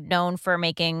 they're known for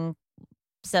making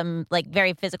some like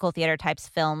very physical theater types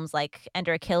films like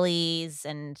Ender Achilles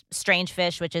and Strange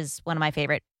Fish, which is one of my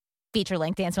favorite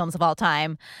feature-length dance films of all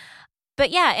time. But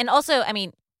yeah, and also, I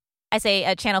mean, I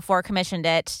say Channel 4 commissioned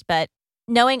it, but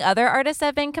knowing other artists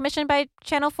have been commissioned by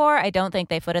Channel 4, I don't think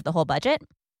they footed the whole budget.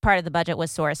 Part of the budget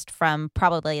was sourced from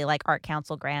probably like Art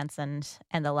Council grants and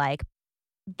the like.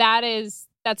 That's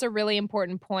a really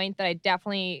important point that I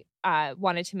definitely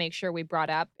wanted to make sure we brought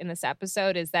up in this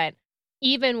episode, is that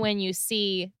even when you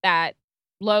see that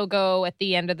logo at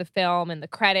the end of the film and the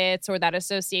credits or that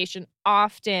association,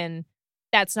 often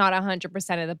that's not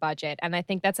 100% of the budget. And I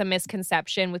think that's a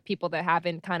misconception with people that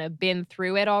haven't kind of been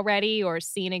through it already or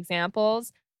seen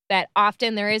examples, that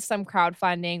often there is some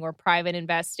crowdfunding or private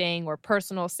investing or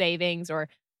personal savings or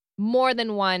more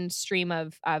than one stream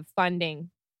of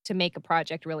funding to make a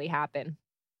project really happen.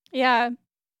 Yeah.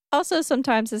 Also,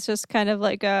 sometimes it's just kind of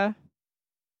like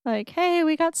hey,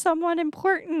 we got someone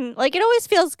important. Like, it always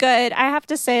feels good. I have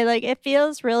to say, like, it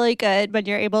feels really good when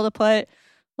you're able to put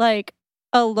like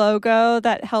a logo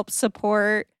that helps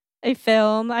support a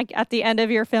film. Like, at the end of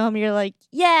your film, you're like,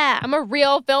 yeah, I'm a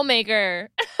real filmmaker.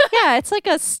 yeah, it's like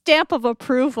a stamp of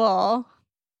approval.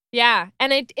 Yeah.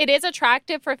 And it is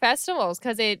attractive for festivals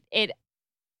because it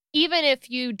even if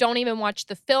you don't even watch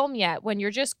the film yet, when you're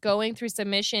just going through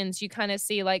submissions, you kind of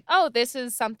see like, oh, this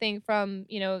is something from,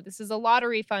 this is a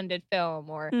lottery funded film,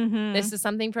 or this is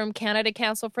something from Canada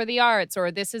Council for the Arts,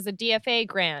 or this is a DFA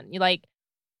grant.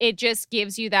 It just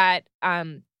gives you that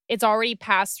it's already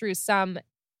passed through some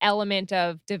element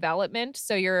of development.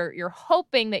 So you're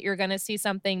hoping that you're going to see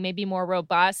something maybe more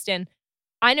robust. And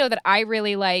I know that I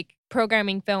really like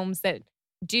programming films that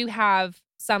do have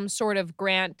some sort of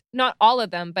grant, not all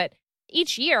of them, but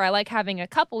each year I like having a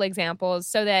couple examples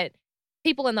so that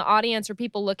people in the audience or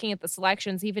people looking at the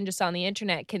selections, even just on the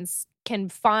internet, can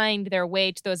find their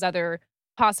way to those other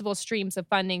possible streams of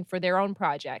funding for their own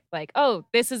project. Like, oh,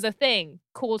 this is a thing.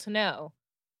 Cool to know.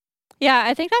 Yeah,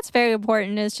 I think that's very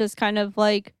important. Is just kind of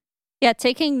like,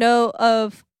 taking note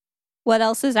of what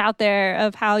else is out there,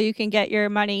 of how you can get your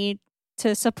money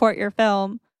to support your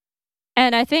film.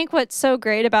 And I think what's so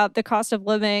great about the cost of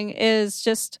living is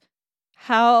just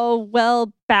how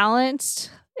well balanced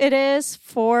it is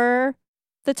for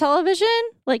the television.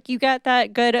 Like, you got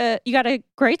that good, you got a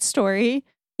great story,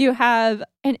 you have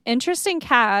an interesting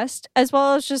cast, as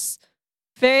well as just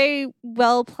very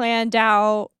well planned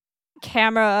out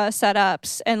camera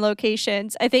setups and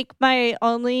locations. I think my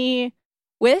only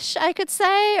wish I could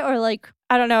say, or like,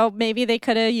 I don't know, maybe they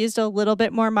could have used a little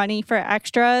bit more money for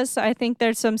extras. I think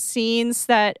there's some scenes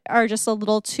that are just a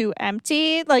little too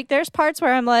empty. Like, there's parts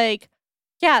where I'm like,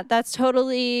 yeah, that's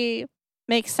totally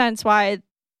makes sense why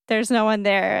there's no one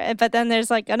there. But then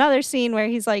there's like another scene where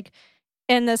he's like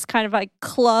in this kind of like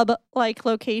club like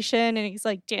location, and he's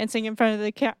like dancing in front of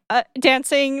the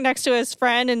dancing next to his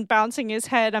friend and bouncing his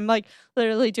head. I'm like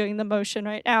literally doing the motion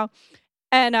right now.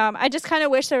 And I just kind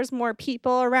of wish there was more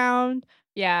people around.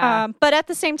 Yeah. But at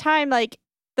the same time, like,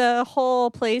 the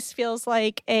whole place feels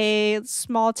like a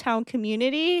small town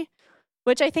community,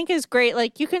 which I think is great.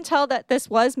 Like, you can tell that this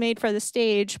was made for the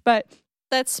stage, but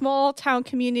that small town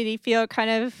community feel kind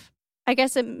of, I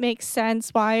guess it makes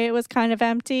sense why it was kind of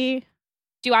empty.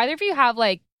 Do either of you have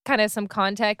like kind of some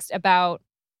context about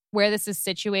where this is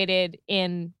situated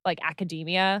in like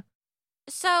academia?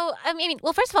 So, I mean,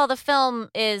 well, first of all, the film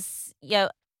is,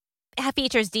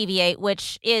 features DV8,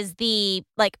 which is the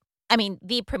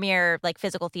premier like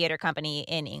physical theater company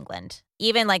in England.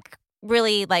 Even like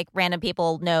really like random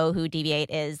people know who DV8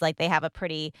 is. Like, they have a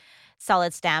pretty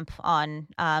solid stamp on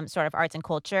sort of arts and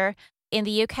culture in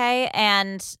the UK,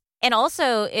 and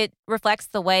also it reflects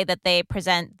the way that they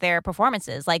present their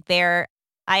performances. Like, I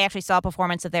actually saw a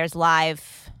performance of theirs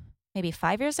live maybe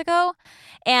 5 years ago,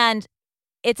 and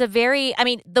it's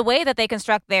the way that they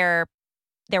construct their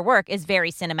work is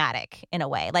very cinematic in a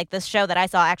way. Like, this show that I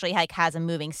saw actually like has a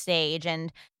moving stage,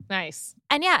 and nice.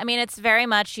 And yeah, I mean, it's very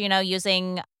much,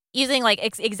 using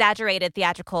like exaggerated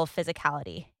theatrical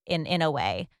physicality in a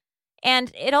way.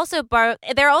 And it also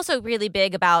they're also really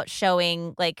big about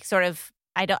showing like sort of,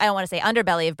 I don't want to say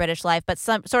underbelly of British life, but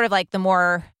some sort of like the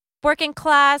more working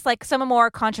class, like some more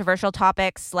controversial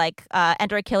topics, like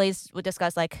Enter Achilles would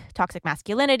discuss like toxic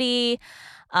masculinity.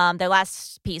 Their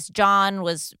last piece, John,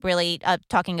 was really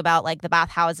talking about like the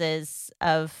bathhouses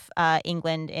of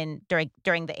England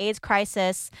during the AIDS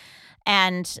crisis,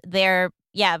 and they're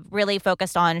really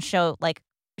focused on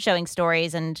showing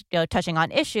stories and touching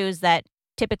on issues that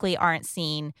typically aren't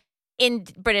seen in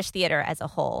British theater as a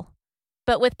whole.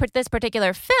 But with this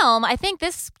particular film, I think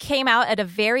this came out at a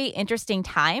very interesting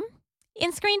time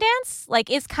in screen dance. Like,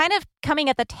 it's kind of coming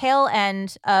at the tail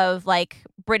end of like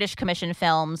British commission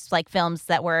films, like films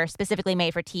that were specifically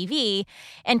made for TV,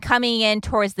 and coming in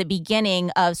towards the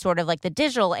beginning of sort of like the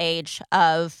digital age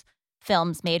of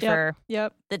films made for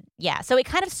so it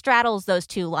kind of straddles those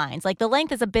two lines. Like, the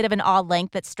length is a bit of an odd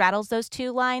length that straddles those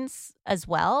two lines as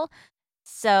well.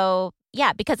 So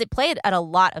yeah, because it played at a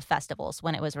lot of festivals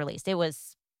when it was released. It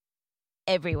was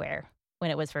everywhere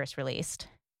when it was first released.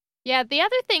 Yeah, the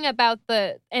other thing about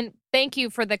and thank you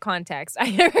for the context.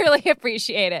 I really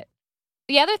appreciate it.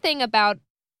 The other thing about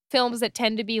films that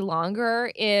tend to be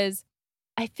longer is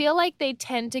I feel like they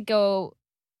tend to go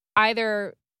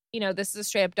either this is a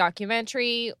straight up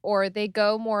documentary, or they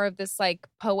go more of this like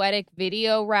poetic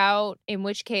video route, in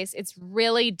which case it's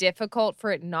really difficult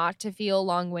for it not to feel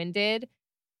long-winded,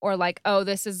 or like, oh,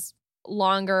 this is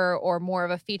longer or more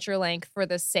of a feature length for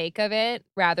the sake of it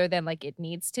rather than like it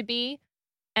needs to be.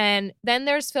 And then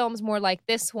there's films more like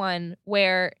this one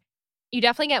where you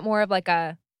definitely get more of like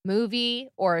a movie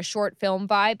or a short film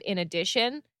vibe in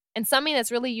addition. And something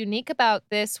that's really unique about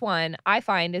this one, I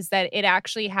find, is that it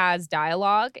actually has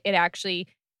dialogue.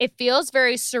 It feels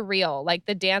very surreal. Like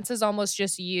the dance is almost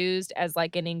just used as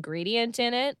like an ingredient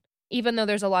in it, even though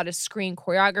there's a lot of screen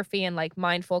choreography and like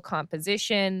mindful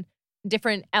composition,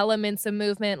 different elements of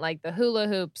movement, like the hula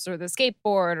hoops or the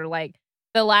skateboard, or like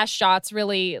the last shot's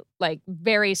really like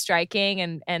very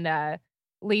striking and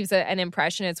leaves an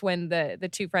impression. It's when the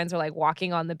two friends are like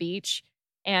walking on the beach,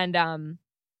 and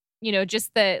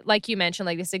just the, like you mentioned,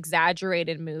 like this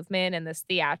exaggerated movement and this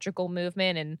theatrical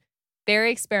movement, and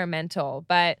very experimental.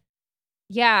 But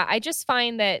yeah, I just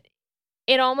find that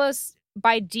it almost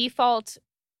by default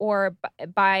or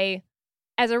by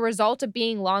as a result of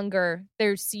being longer,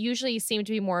 there's usually seem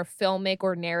to be more filmic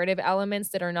or narrative elements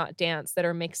that are not dance that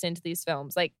are mixed into these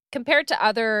films. Like compared to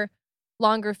other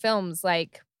longer films,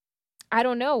 like, I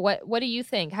don't know. What do you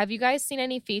think? Have you guys seen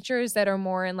any features that are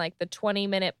more in like the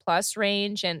 20-minute plus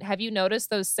range? And have you noticed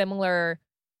those similar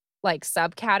like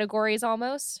subcategories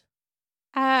almost?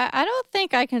 I don't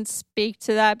think I can speak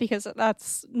to that because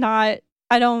that's not,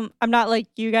 I'm not like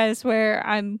you guys where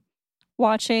I'm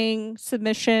watching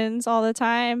submissions all the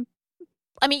time.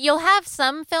 I mean, you'll have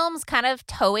some films kind of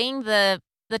towing the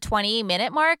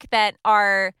 20-minute mark that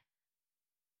are,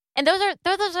 and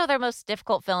those are their most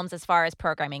difficult films as far as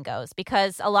programming goes,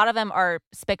 because a lot of them are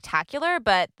spectacular,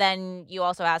 but then you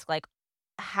also ask like,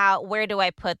 where do I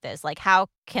put this? Like, how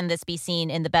can this be seen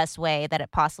in the best way that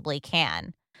it possibly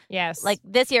can? Yes. Like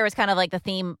this year was kind of like the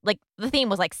theme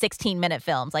was like 16-minute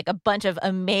films, like a bunch of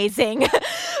amazing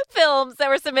films that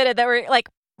were submitted that were like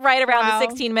right around the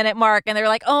 16-minute mark. And they were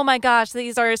like, oh my gosh,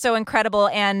 these are so incredible.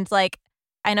 And like,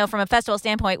 I know from a festival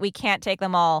standpoint, we can't take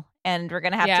them all and we're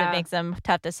going to have to make some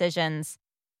tough decisions.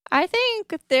 I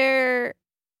think there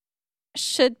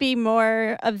should be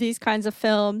more of these kinds of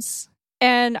films.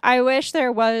 And I wish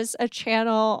there was a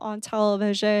channel on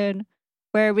television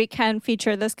where we can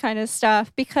feature this kind of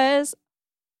stuff, because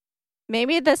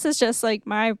maybe this is just like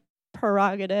my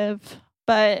prerogative,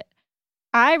 but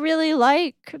I really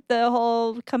like the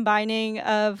whole combining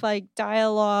of like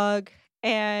dialogue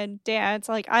and dance.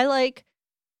 Like I like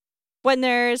when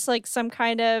there's like some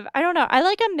kind of, I don't know, I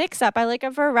like a mix up. I like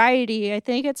a variety. I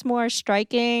think it's more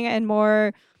striking and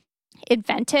more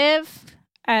inventive,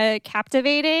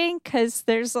 captivating, because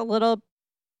there's a little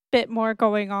bit more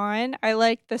going on. I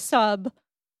like the sub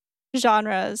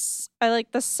genres. I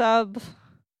like the subs,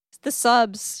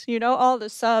 all the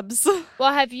subs.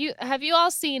 Well, have you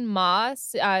all seen Ma,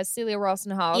 Celia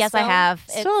Ralston Hall's Yes, film? I have.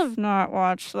 Still have not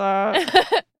watched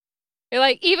that. You're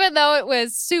like, even though it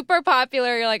was super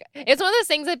popular, you're like, it's one of those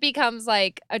things that becomes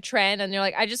like a trend, and you're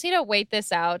like, I just need to wait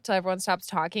this out till everyone stops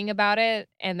talking about it,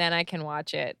 and then I can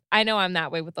watch it. I know I'm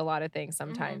that way with a lot of things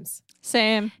sometimes.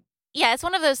 Same. Yeah, it's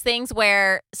one of those things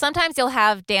where sometimes you'll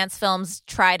have dance films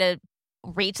try to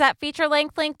reach that feature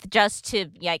length just to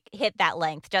like hit that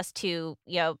length, just to,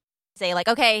 say like,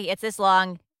 okay, it's this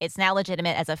long, it's now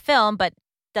legitimate as a film, but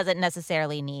doesn't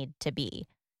necessarily need to be.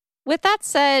 With that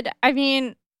said, I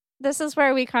mean, this is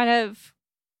where we kind of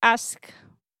ask,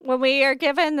 when we are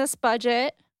given this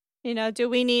budget, do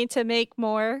we need to make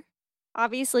more?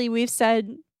 Obviously, we've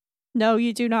said, no,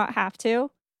 you do not have to.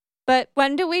 But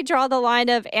when do we draw the line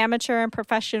of amateur and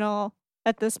professional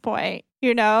at this point?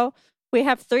 We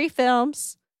have 3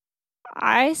 films.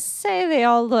 I say they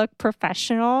all look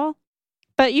professional.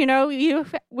 But,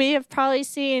 we have probably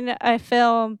seen a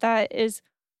film that is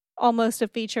almost a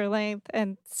feature length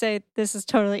and say this is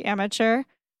totally amateur.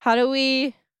 How do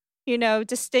we,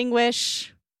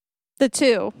 distinguish the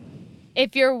two?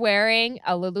 If you're wearing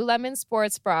a Lululemon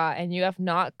sports bra and you have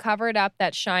not covered up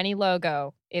that shiny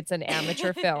logo, it's an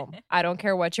amateur film. I don't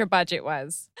care what your budget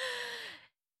was.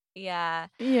 Yeah.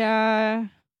 Yeah.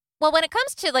 Well, when it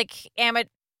comes to like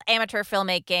amateur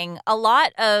filmmaking, a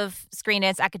lot of screen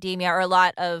dance academia, or a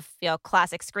lot of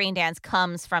classic screen dance,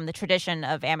 comes from the tradition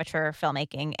of amateur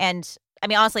filmmaking. And I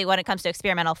mean, honestly, when it comes to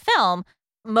experimental film,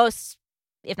 most,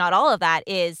 if not all of that,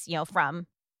 is from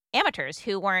amateurs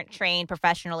who weren't trained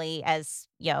professionally as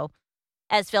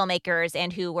filmmakers,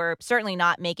 and who were certainly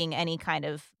not making any kind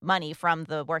of money from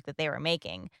the work that they were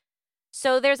making.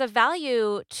 So there's a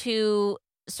value to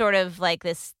sort of like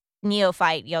this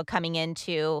neophyte, coming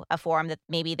into a form that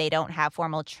maybe they don't have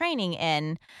formal training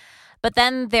in. But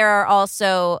then there are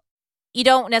also, you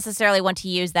don't necessarily want to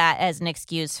use that as an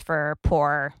excuse for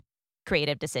poor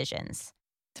creative decisions.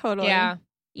 Totally. Yeah.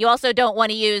 You also don't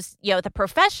want to use, the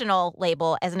professional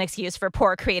label as an excuse for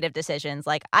poor creative decisions.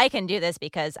 Like, I can do this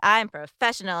because I'm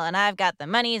professional and I've got the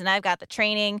monies and I've got the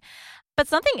training. But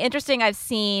something interesting I've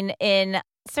seen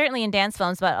certainly in dance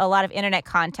films, but a lot of internet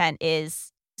content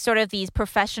is sort of these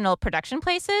professional production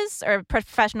places or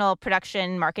professional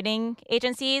production marketing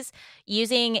agencies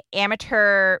using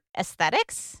amateur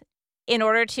aesthetics in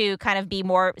order to kind of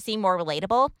seem more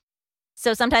relatable.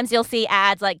 So sometimes you'll see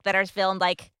ads like that are filmed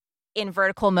like in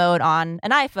vertical mode on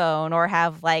an iPhone, or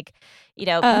have like,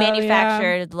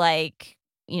 manufactured like,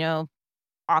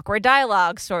 awkward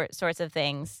dialogue sorts of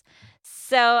things.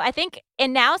 So I think,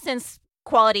 and now since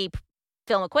quality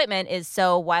film equipment is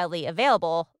so widely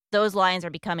available, those lines are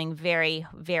becoming very,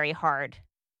 very hard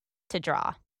to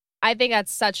draw. I think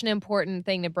that's such an important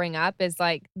thing to bring up, is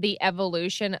like the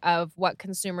evolution of what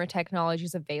consumer technology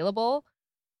is available.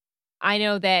 I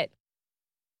know that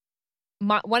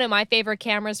one of my favorite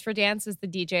cameras for dance is the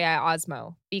DJI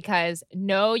Osmo, because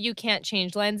no, you can't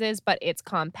change lenses, but it's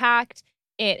compact.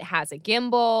 It has a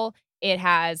gimbal. It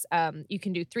has, you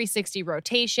can do 360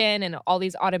 rotation and all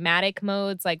these automatic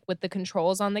modes, like with the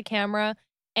controls on the camera.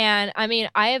 And I mean,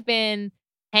 I have been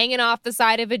hanging off the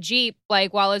side of a Jeep,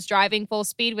 like while it's driving full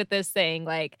speed with this thing.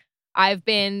 Like, I've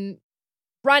been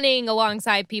running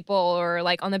alongside people, or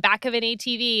like on the back of an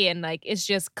ATV, and like, it's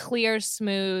just clear,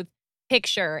 smooth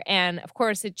picture. And of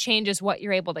course, it changes what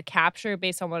you're able to capture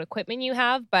based on what equipment you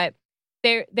have. But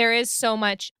there is so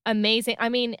much amazing. I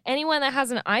mean, anyone that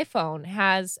has an iPhone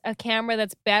has a camera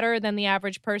that's better than the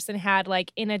average person had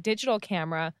like in a digital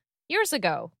camera years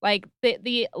ago. Like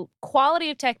the quality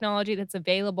of technology that's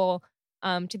available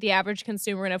to the average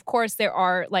consumer. And of course, there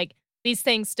are like, these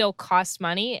things still cost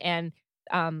money, and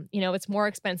it's more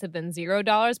expensive than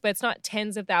 $0, but it's not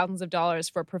tens of thousands of dollars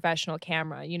for a professional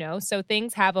camera, So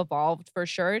things have evolved for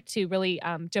sure to really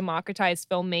democratize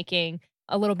filmmaking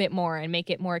a little bit more and make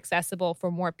it more accessible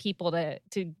for more people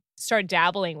to start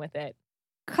dabbling with it.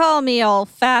 Call me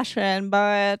old-fashioned,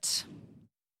 but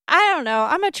I don't know.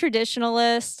 I'm a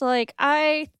traditionalist. Like,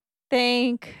 I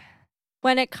think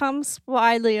when it comes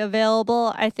widely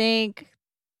available, I think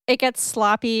it gets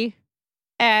sloppy,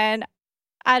 and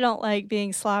I don't like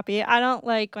being sloppy. I don't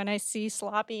like when I see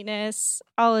sloppiness.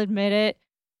 I'll admit it.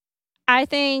 I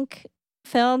think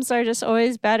films are just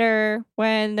always better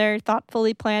when they're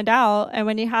thoughtfully planned out. And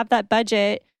when you have that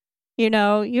budget, you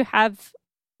got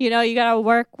to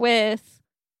work with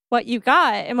what you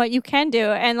got and what you can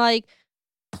do. And like,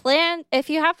 plan,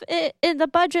 if you have it in the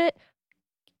budget,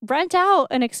 rent out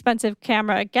an expensive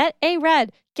camera, get a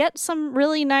red, get some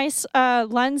really nice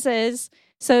lenses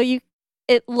so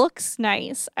it looks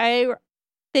nice. I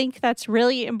think that's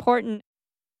really important.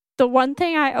 The one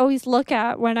thing I always look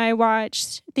at when I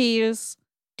watch these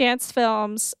dance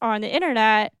films on the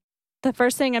internet, the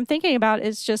first thing I'm thinking about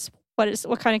is just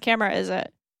what kind of camera is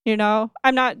it?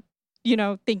 I'm not,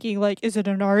 thinking like, is it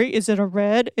an ARRI? Is it a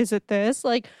red? Is it this?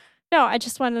 Like, no, I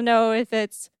just want to know if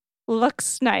it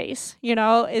looks nice.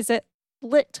 Is it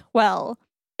lit well?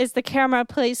 Is the camera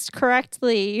placed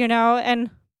correctly? And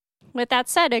with that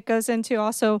said, it goes into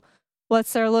also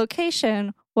what's their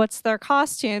location, what's their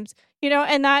costumes,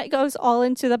 and that goes all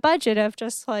into the budget of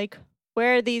just like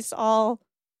where these all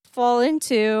fall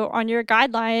into on your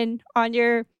guideline, on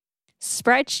your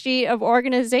spreadsheet of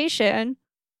organization,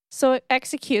 so it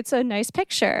executes a nice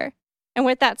picture. And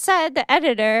with that said, the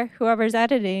editor, whoever's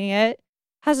editing it,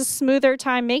 has a smoother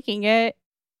time making it.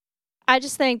 I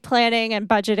just think planning and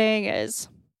budgeting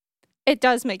it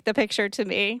does make the picture to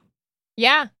me.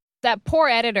 Yeah. That poor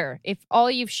editor, if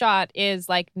all you've shot is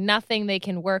like nothing they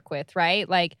can work with, right?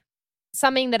 Like,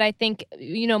 something that I think,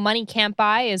 money can't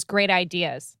buy is great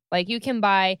ideas. Like, you can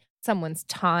buy someone's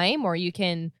time, or you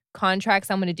can contract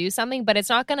someone to do something, but it's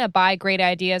not going to buy great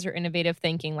ideas or innovative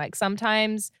thinking. Like,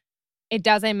 sometimes it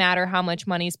doesn't matter how much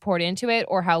money's poured into it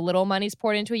or how little money's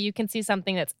poured into it. You can see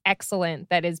something that's excellent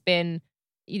that has been,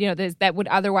 that would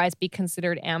otherwise be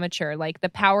considered amateur. Like, the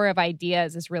power of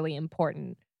ideas is really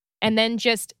important. And then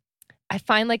I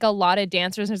find like a lot of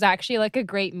dancers, there's actually like a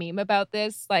great meme about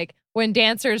this, like when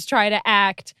dancers try to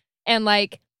act and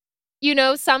like,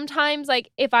 sometimes like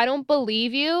if I don't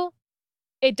believe you,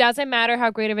 it doesn't matter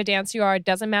how great of a dancer you are. It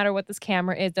doesn't matter what this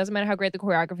camera is. Doesn't matter how great the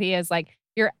choreography is. Like,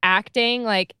 your acting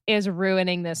like is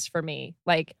ruining this for me.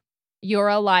 Like, you're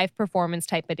a live performance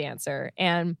type of dancer.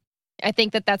 And I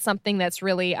think that that's something that's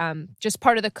really just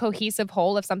part of the cohesive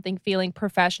whole of something feeling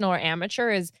professional or amateur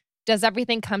is, does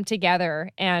everything come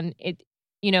together, and it,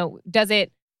 does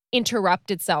it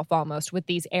interrupt itself almost with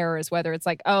these errors, whether it's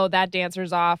like, oh, that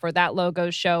dancer's off or that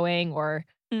logo's showing or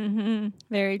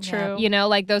very true. you know,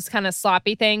 like those kind of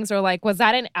sloppy things, or like, was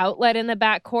that an outlet in the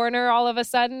back corner all of a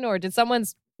sudden, or did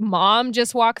someone's mom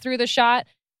just walk through the shot?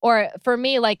 Or for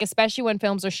me, like, especially when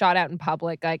films are shot out in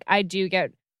public, like I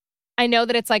know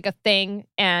that it's like a thing,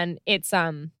 and it's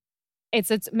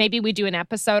maybe we do an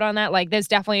episode on that. Like there's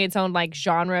definitely its own like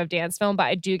genre of dance film, but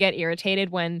I do get irritated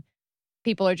when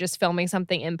people are just filming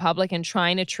something in public and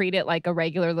trying to treat it like a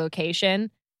regular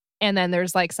location, and then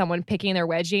there's like someone picking their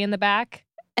wedgie in the back.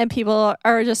 And people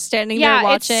are just standing there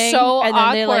watching. It's so and awkward.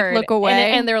 then they like look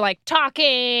away. And they're like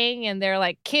talking, and they're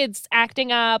like kids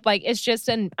acting up. Like it's just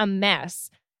a mess.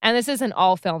 And this isn't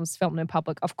all films filmed in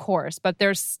public, of course, but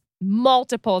there's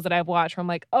multiples that I've watched where I'm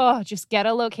like, oh, just get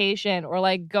a location, or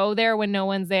like go there when no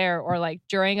one's there, or like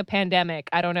during a pandemic.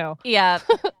 I don't know. Yeah.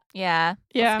 Yeah.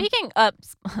 Yeah.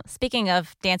 Speaking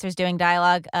of dancers doing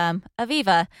dialogue,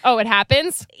 Aviva. Oh, it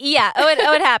happens? Yeah.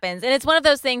 It happens. And it's one of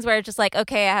those things where it's just like,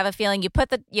 okay, I have a feeling you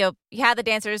had the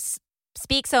dancers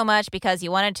speak so much because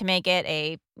you wanted to make it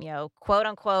a, quote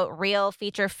unquote real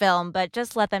feature film, but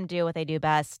just let them do what they do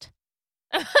best.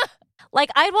 Like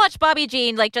I'd watch Bobby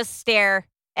Jean like just stare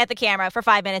at the camera for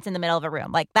 5 minutes in the middle of a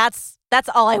room. Like that's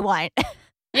all I want.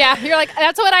 Yeah, you're like,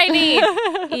 that's what I need.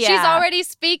 Yeah. She's already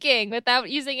speaking without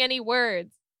using any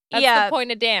words. That's the point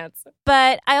of dance.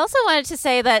 But I also wanted to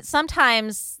say that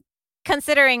sometimes,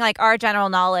 considering like our general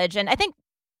knowledge, and I think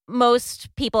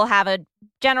most people have a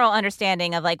general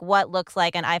understanding of like what looks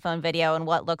like an iPhone video and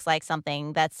what looks like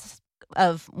something that's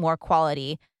of more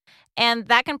quality. And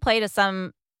that can play to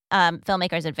some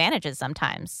filmmakers' advantages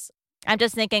sometimes. I'm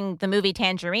just thinking the movie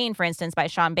Tangerine, for instance, by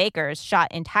Sean Baker, is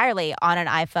shot entirely on an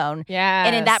iPhone. Yeah.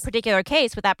 And in that particular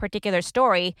case, with that particular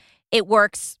story, it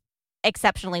works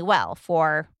exceptionally well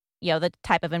for, the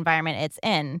type of environment it's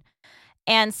in.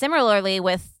 And similarly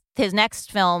with his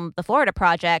next film, The Florida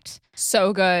Project.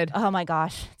 So good. Oh my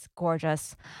gosh, it's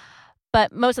gorgeous.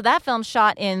 But most of that film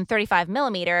shot in 35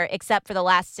 millimeter, except for the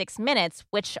last 6 minutes,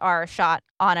 which are shot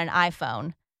on an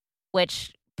iPhone,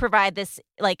 which provide this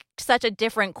like such a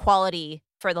different quality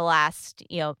for the last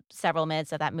several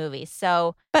minutes of that movie.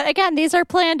 So, but again, these are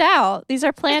planned out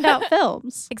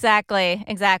films. Exactly.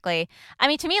 I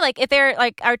mean, to me, like if there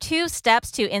are 2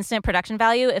 steps to instant production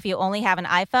value, if you only have an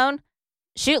iPhone,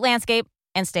 shoot landscape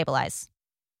and stabilize.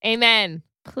 Amen.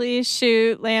 Please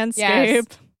shoot landscape. Yes.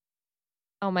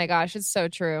 Oh my gosh, it's so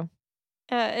true.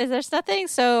 There's nothing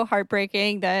so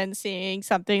heartbreaking than seeing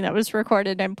something that was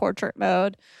recorded in portrait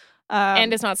mode.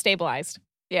 And it's not stabilized.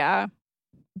 Yeah.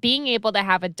 Being able to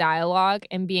have a dialogue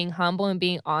and being humble and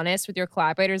being honest with your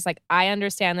collaborators, like, I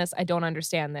understand this, I don't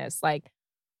understand this. Like,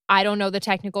 I don't know the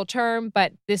technical term,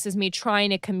 but this is me trying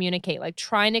to communicate. Like,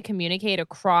 trying to communicate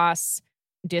across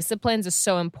disciplines is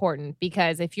so important,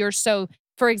 because if you're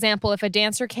for example, if a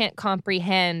dancer can't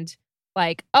comprehend,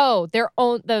 like, oh,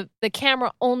 the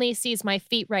camera only sees my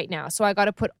feet right now, so I got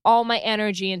to put all my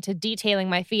energy into detailing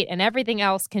my feet, and everything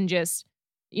else can just,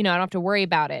 I don't have to worry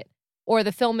about it. Or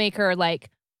the filmmaker, like,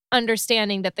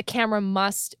 understanding that the camera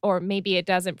must, or maybe it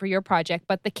doesn't for your project,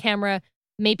 but the camera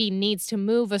maybe needs to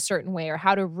move a certain way, or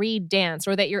how to read dance,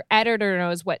 or that your editor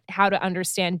knows how to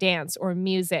understand dance or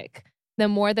music. The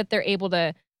more that they're able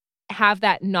to have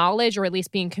that knowledge, or at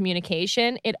least be in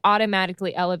communication, it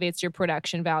automatically elevates your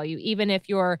production value. Even if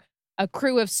you're a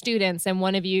crew of students and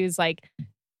one of you is like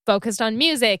focused on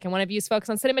music and one of you is focused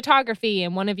on cinematography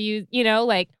and one of you,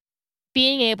 like,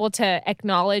 being able to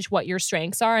acknowledge what your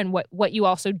strengths are and what you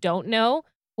also don't know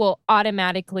will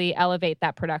automatically elevate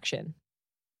that production.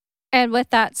 And with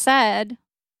that said,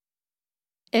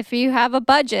 if you have a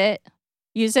budget,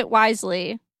 use it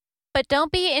wisely. But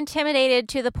don't be intimidated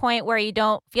to the point where you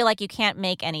don't feel like you can't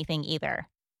make anything either.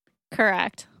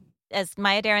 Correct. As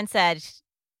Maya Deren said,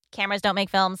 cameras don't make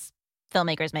films,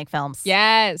 filmmakers make films.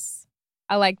 Yes,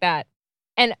 I like that.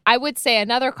 And I would say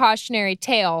another cautionary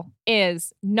tale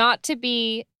is not to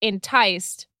be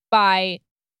enticed by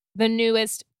the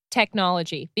newest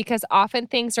technology, because often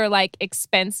things are like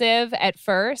expensive at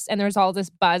first and there's all this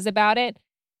buzz about it.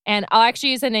 And I'll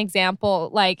actually use an example,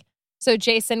 like, so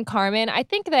Jason Carmen, I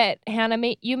think that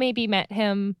Hannah, you maybe met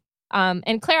him,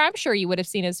 and Claire, I'm sure you would have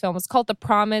seen his film. It's called The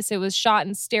Promise. It was shot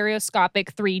in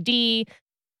stereoscopic 3D.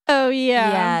 Oh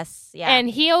yeah. Yes. Yeah. And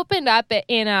he opened up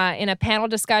in a panel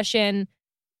discussion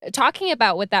talking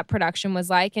about what that production was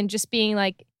like, and just being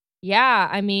like, yeah,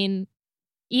 I mean,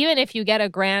 even if you get a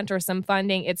grant or some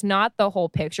funding, it's not the whole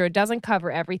picture. It doesn't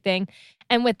cover everything.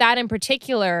 And with that in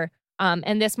particular,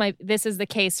 and this is the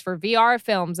case for VR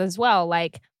films as well,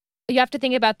 like, you have to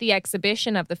think about the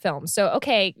exhibition of the film. So,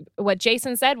 okay, what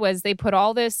Jason said was they put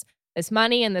all this this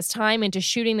money and this time into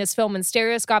shooting this film in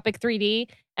stereoscopic 3D.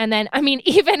 And then, I mean,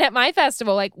 even at my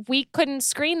festival, like we couldn't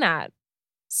screen that.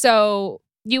 So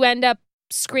you end up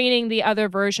screening the other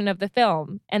version of the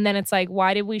film. And then it's like,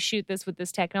 why did we shoot this with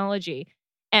this technology?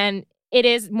 And it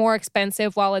is more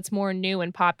expensive while it's more new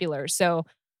and popular. So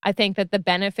I think that the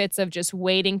benefits of just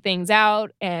waiting things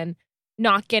out and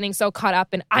not getting so caught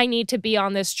up in, I need to be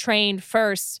on this train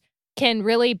first, can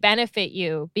really benefit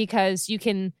you, because you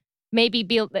can maybe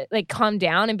be like calm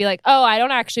down and be like, oh, I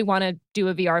don't actually want to do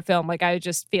a VR film. Like I was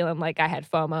just feeling like I had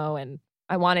FOMO and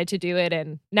I wanted to do it,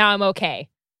 and now I'm okay.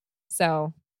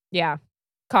 So yeah,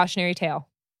 cautionary tale.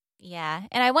 Yeah.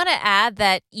 And I want to add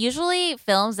that usually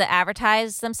films that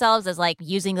advertise themselves as like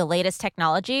using the latest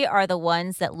technology are the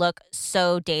ones that look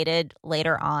so dated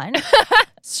later on.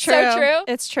 It's true. So true.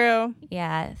 It's true.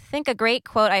 Yeah. I think a great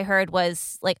quote I heard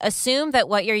was like, assume that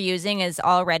what you're using is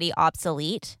already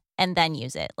obsolete and then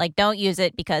use it. Like, don't use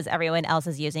it because everyone else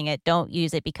is using it. Don't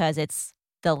use it because it's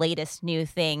the latest new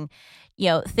thing. You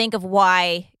know, think of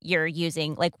why you're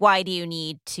using, like, why do you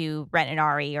need to rent an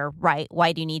RE, or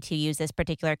why do you need to use this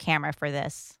particular camera for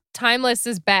this? Timeless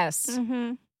is best.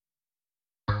 Mm-hmm.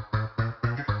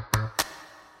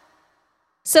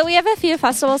 So we have a few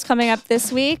festivals coming up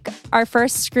this week. Our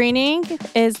first screening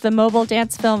is the Mobile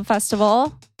Dance Film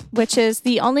Festival, which is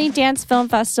the only dance film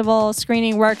festival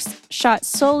screening works shot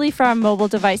solely from mobile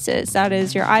devices. That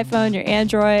is your iPhone, your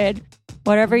Android,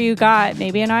 whatever you got,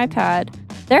 maybe an iPad.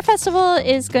 Their festival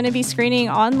is going to be screening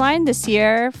online this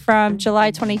year from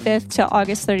July 25th to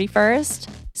August 31st.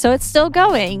 So it's still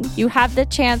going. You have the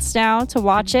chance now to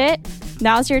watch it.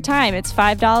 Now's your time. It's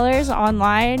 $5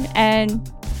 online,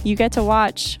 and you get to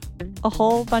watch a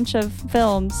whole bunch of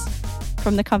films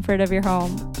from the comfort of your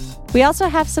home. We also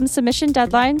have some submission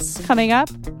deadlines coming up.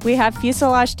 We have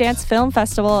Fuselage Dance Film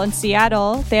Festival in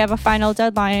Seattle. They have a final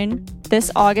deadline this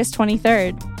August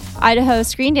 23rd. Idaho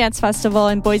Screen Dance Festival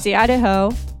in Boise,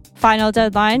 Idaho. Final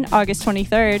deadline August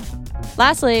 23rd.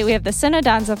 Lastly, we have the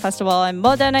Cinedanza Festival in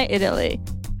Modena, Italy.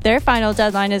 Their final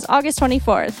deadline is August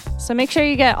 24th. So make sure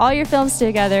you get all your films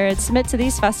together and submit to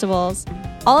these festivals.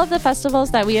 All of the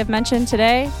festivals that we have mentioned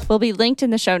today will be linked in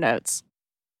the show notes.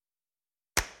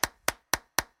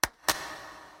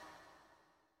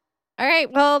 All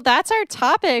right, well, that's our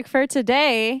topic for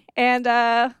today. And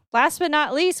last but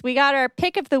not least, we got our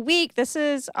pick of the week. This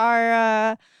is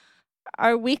our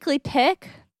weekly pick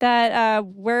that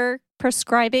we're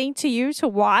prescribing to you to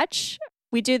watch.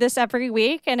 We do this every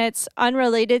week, and it's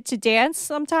unrelated to dance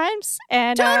sometimes.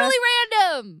 And Totally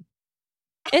random.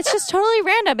 It's just totally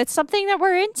random. It's something that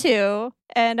we're into.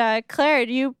 And Claire,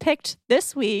 you picked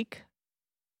this week.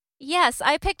 Yes,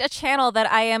 I picked a channel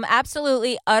that I am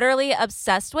absolutely, utterly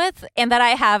obsessed with, and that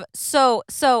I have so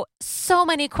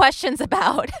many questions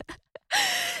about.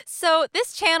 So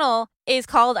this channel is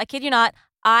called, I kid you not,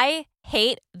 I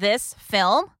Hate This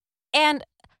Film. And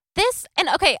this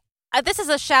is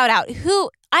a shout out.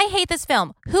 I hate this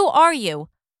film. Who are you?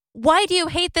 Why do you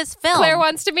hate this film? Claire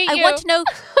wants to meet you. I want to know.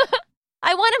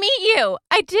 I want to meet you.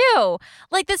 I do.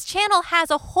 Like, this channel has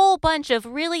a whole bunch of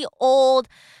really old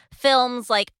films,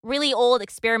 like really old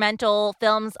experimental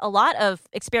films, a lot of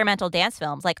experimental dance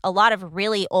films, like a lot of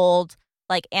really old,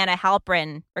 like Anna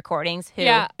Halprin recordings, who,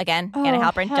 again, Anna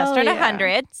Halprin just turned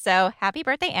 100. So happy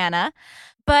birthday, Anna.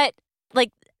 But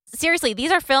like, seriously, these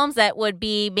are films that would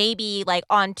be maybe like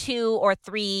on 2 or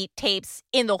 3 tapes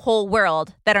in the whole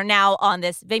world that are now on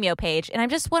this Vimeo page. And I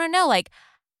just want to know, like,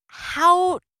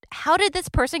 how did this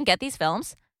person get these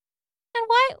films? And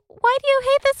why do you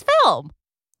hate this film?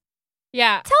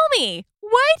 Yeah. Tell me,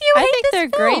 why do you hate this film? I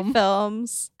think they're great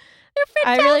films. They're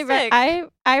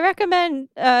fantastic. I recommend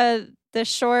the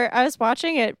short. I was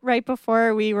watching it right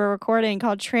before we were recording,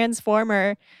 called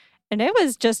Transformer, and it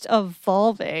was just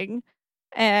evolving.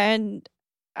 And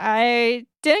I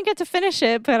didn't get to finish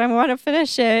it, but I want to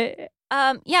finish it.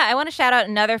 I want to shout out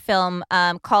another film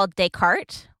called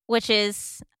Descartes, which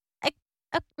is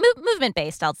a movement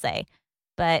based, I'll say.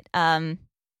 But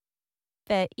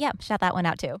yeah, shout that one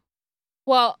out too.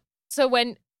 Well, so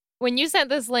when you sent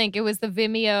this link, it was the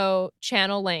Vimeo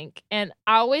channel link. And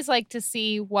I always like to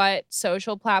see what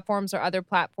social platforms or other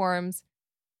platforms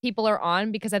people are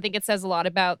on, because I think it says a lot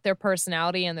about their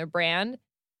personality and their brand.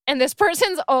 And this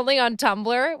person's only on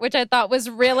Tumblr, which I thought was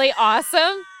really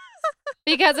awesome.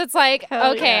 Because it's like,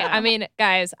 I mean,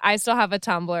 guys, I still have a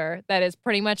Tumblr that is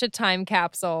pretty much a time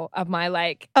capsule of my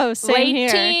late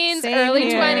teens,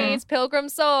 early 20s, Pilgrim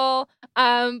Soul.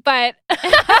 But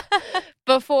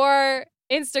before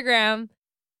Instagram.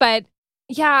 But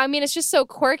yeah, I mean, it's just so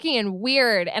quirky and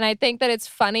weird. And I think that it's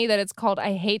funny that it's called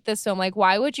I Hate This Film. Like,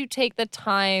 why would you take the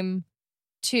time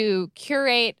to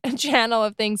curate a channel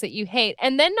of things that you hate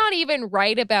and then not even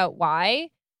write about why.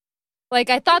 Like,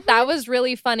 I thought that was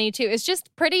really funny too. It's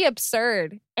just pretty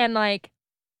absurd. And like,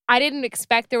 I didn't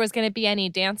expect there was going to be any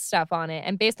dance stuff on it.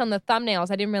 And based on the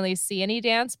thumbnails, I didn't really see any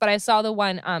dance, but I saw the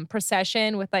one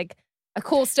procession with like a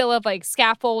cool still of like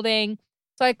scaffolding.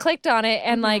 So I clicked on it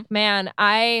and like, man,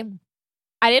 I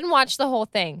didn't watch the whole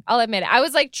thing. I'll admit it. I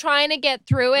was like trying to get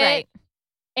through it. Right.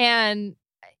 And,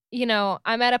 you know,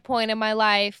 I'm at a point in my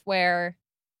life where,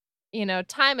 you know,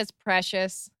 time is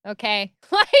precious. Okay.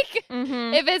 Like,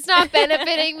 if it's not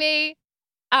benefiting me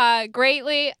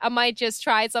greatly, I might just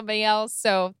try something else.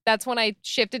 So that's when I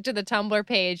shifted to the Tumblr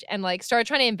page and like started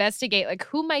trying to investigate, like,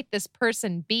 who might this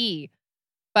person be?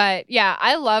 But yeah,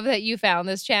 I love that you found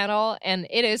this channel and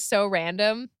it is so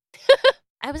random.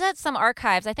 I was at some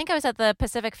archives. I think I was at the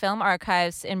Pacific Film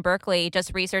Archives in Berkeley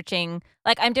just researching,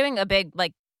 like, I'm doing a big,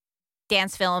 like,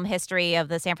 dance film history of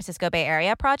the San Francisco Bay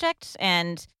Area project.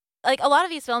 And, like, a lot of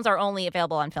these films are only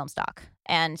available on Filmstock.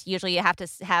 And usually you have to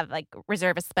have, like,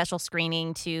 reserve a special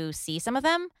screening to see some of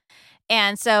them.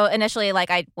 And so initially, like,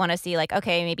 I want to see, like,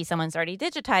 okay, maybe someone's already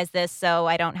digitized this, so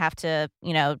I don't have to,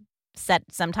 you know, set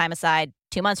some time aside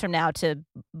 2 months from now to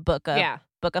book a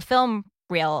film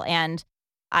reel. And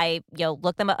I, you know,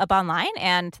 look them up online,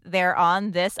 and they're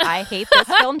on this I Hate This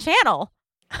Film channel.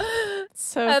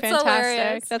 So That's fantastic.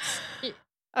 hilarious. That's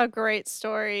a great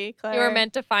story, Claire. You were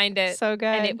meant to find it. So good.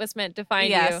 And it was meant to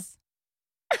find you. Yes.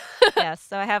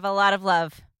 So I have a lot of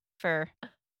love for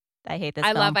I Hate This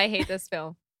Film. I hate this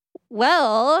film.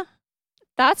 Well,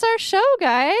 that's our show,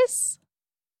 guys.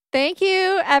 Thank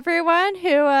you, everyone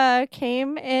who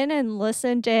came in and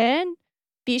listened in.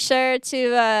 Be sure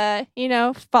to,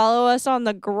 follow us on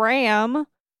the gram.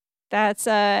 That's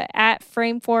at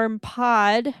Frameform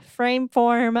Pod,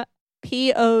 Frameform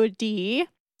POD.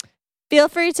 Feel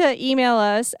free to email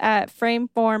us at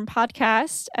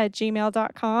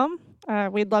frameformpodcast@gmail.com.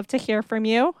 We'd love to hear from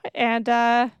you. And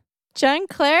Jen,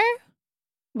 Claire,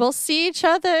 we'll see each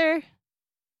other,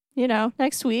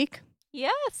 next week.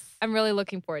 Yes. I'm really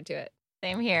looking forward to it.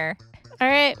 Same here. All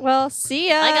right. Well, see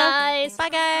ya. Bye, guys. Bye,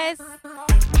 guys.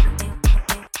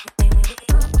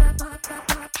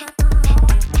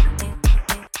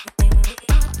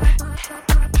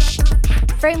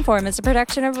 Frameform is a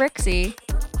production of Rixie,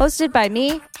 hosted by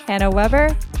me, Hannah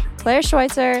Weber, Claire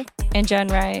Schweitzer, and Jen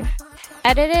Ray.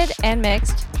 Edited and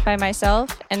mixed by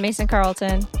myself and Mason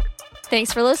Carlton.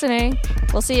 Thanks for listening.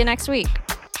 We'll see you next week.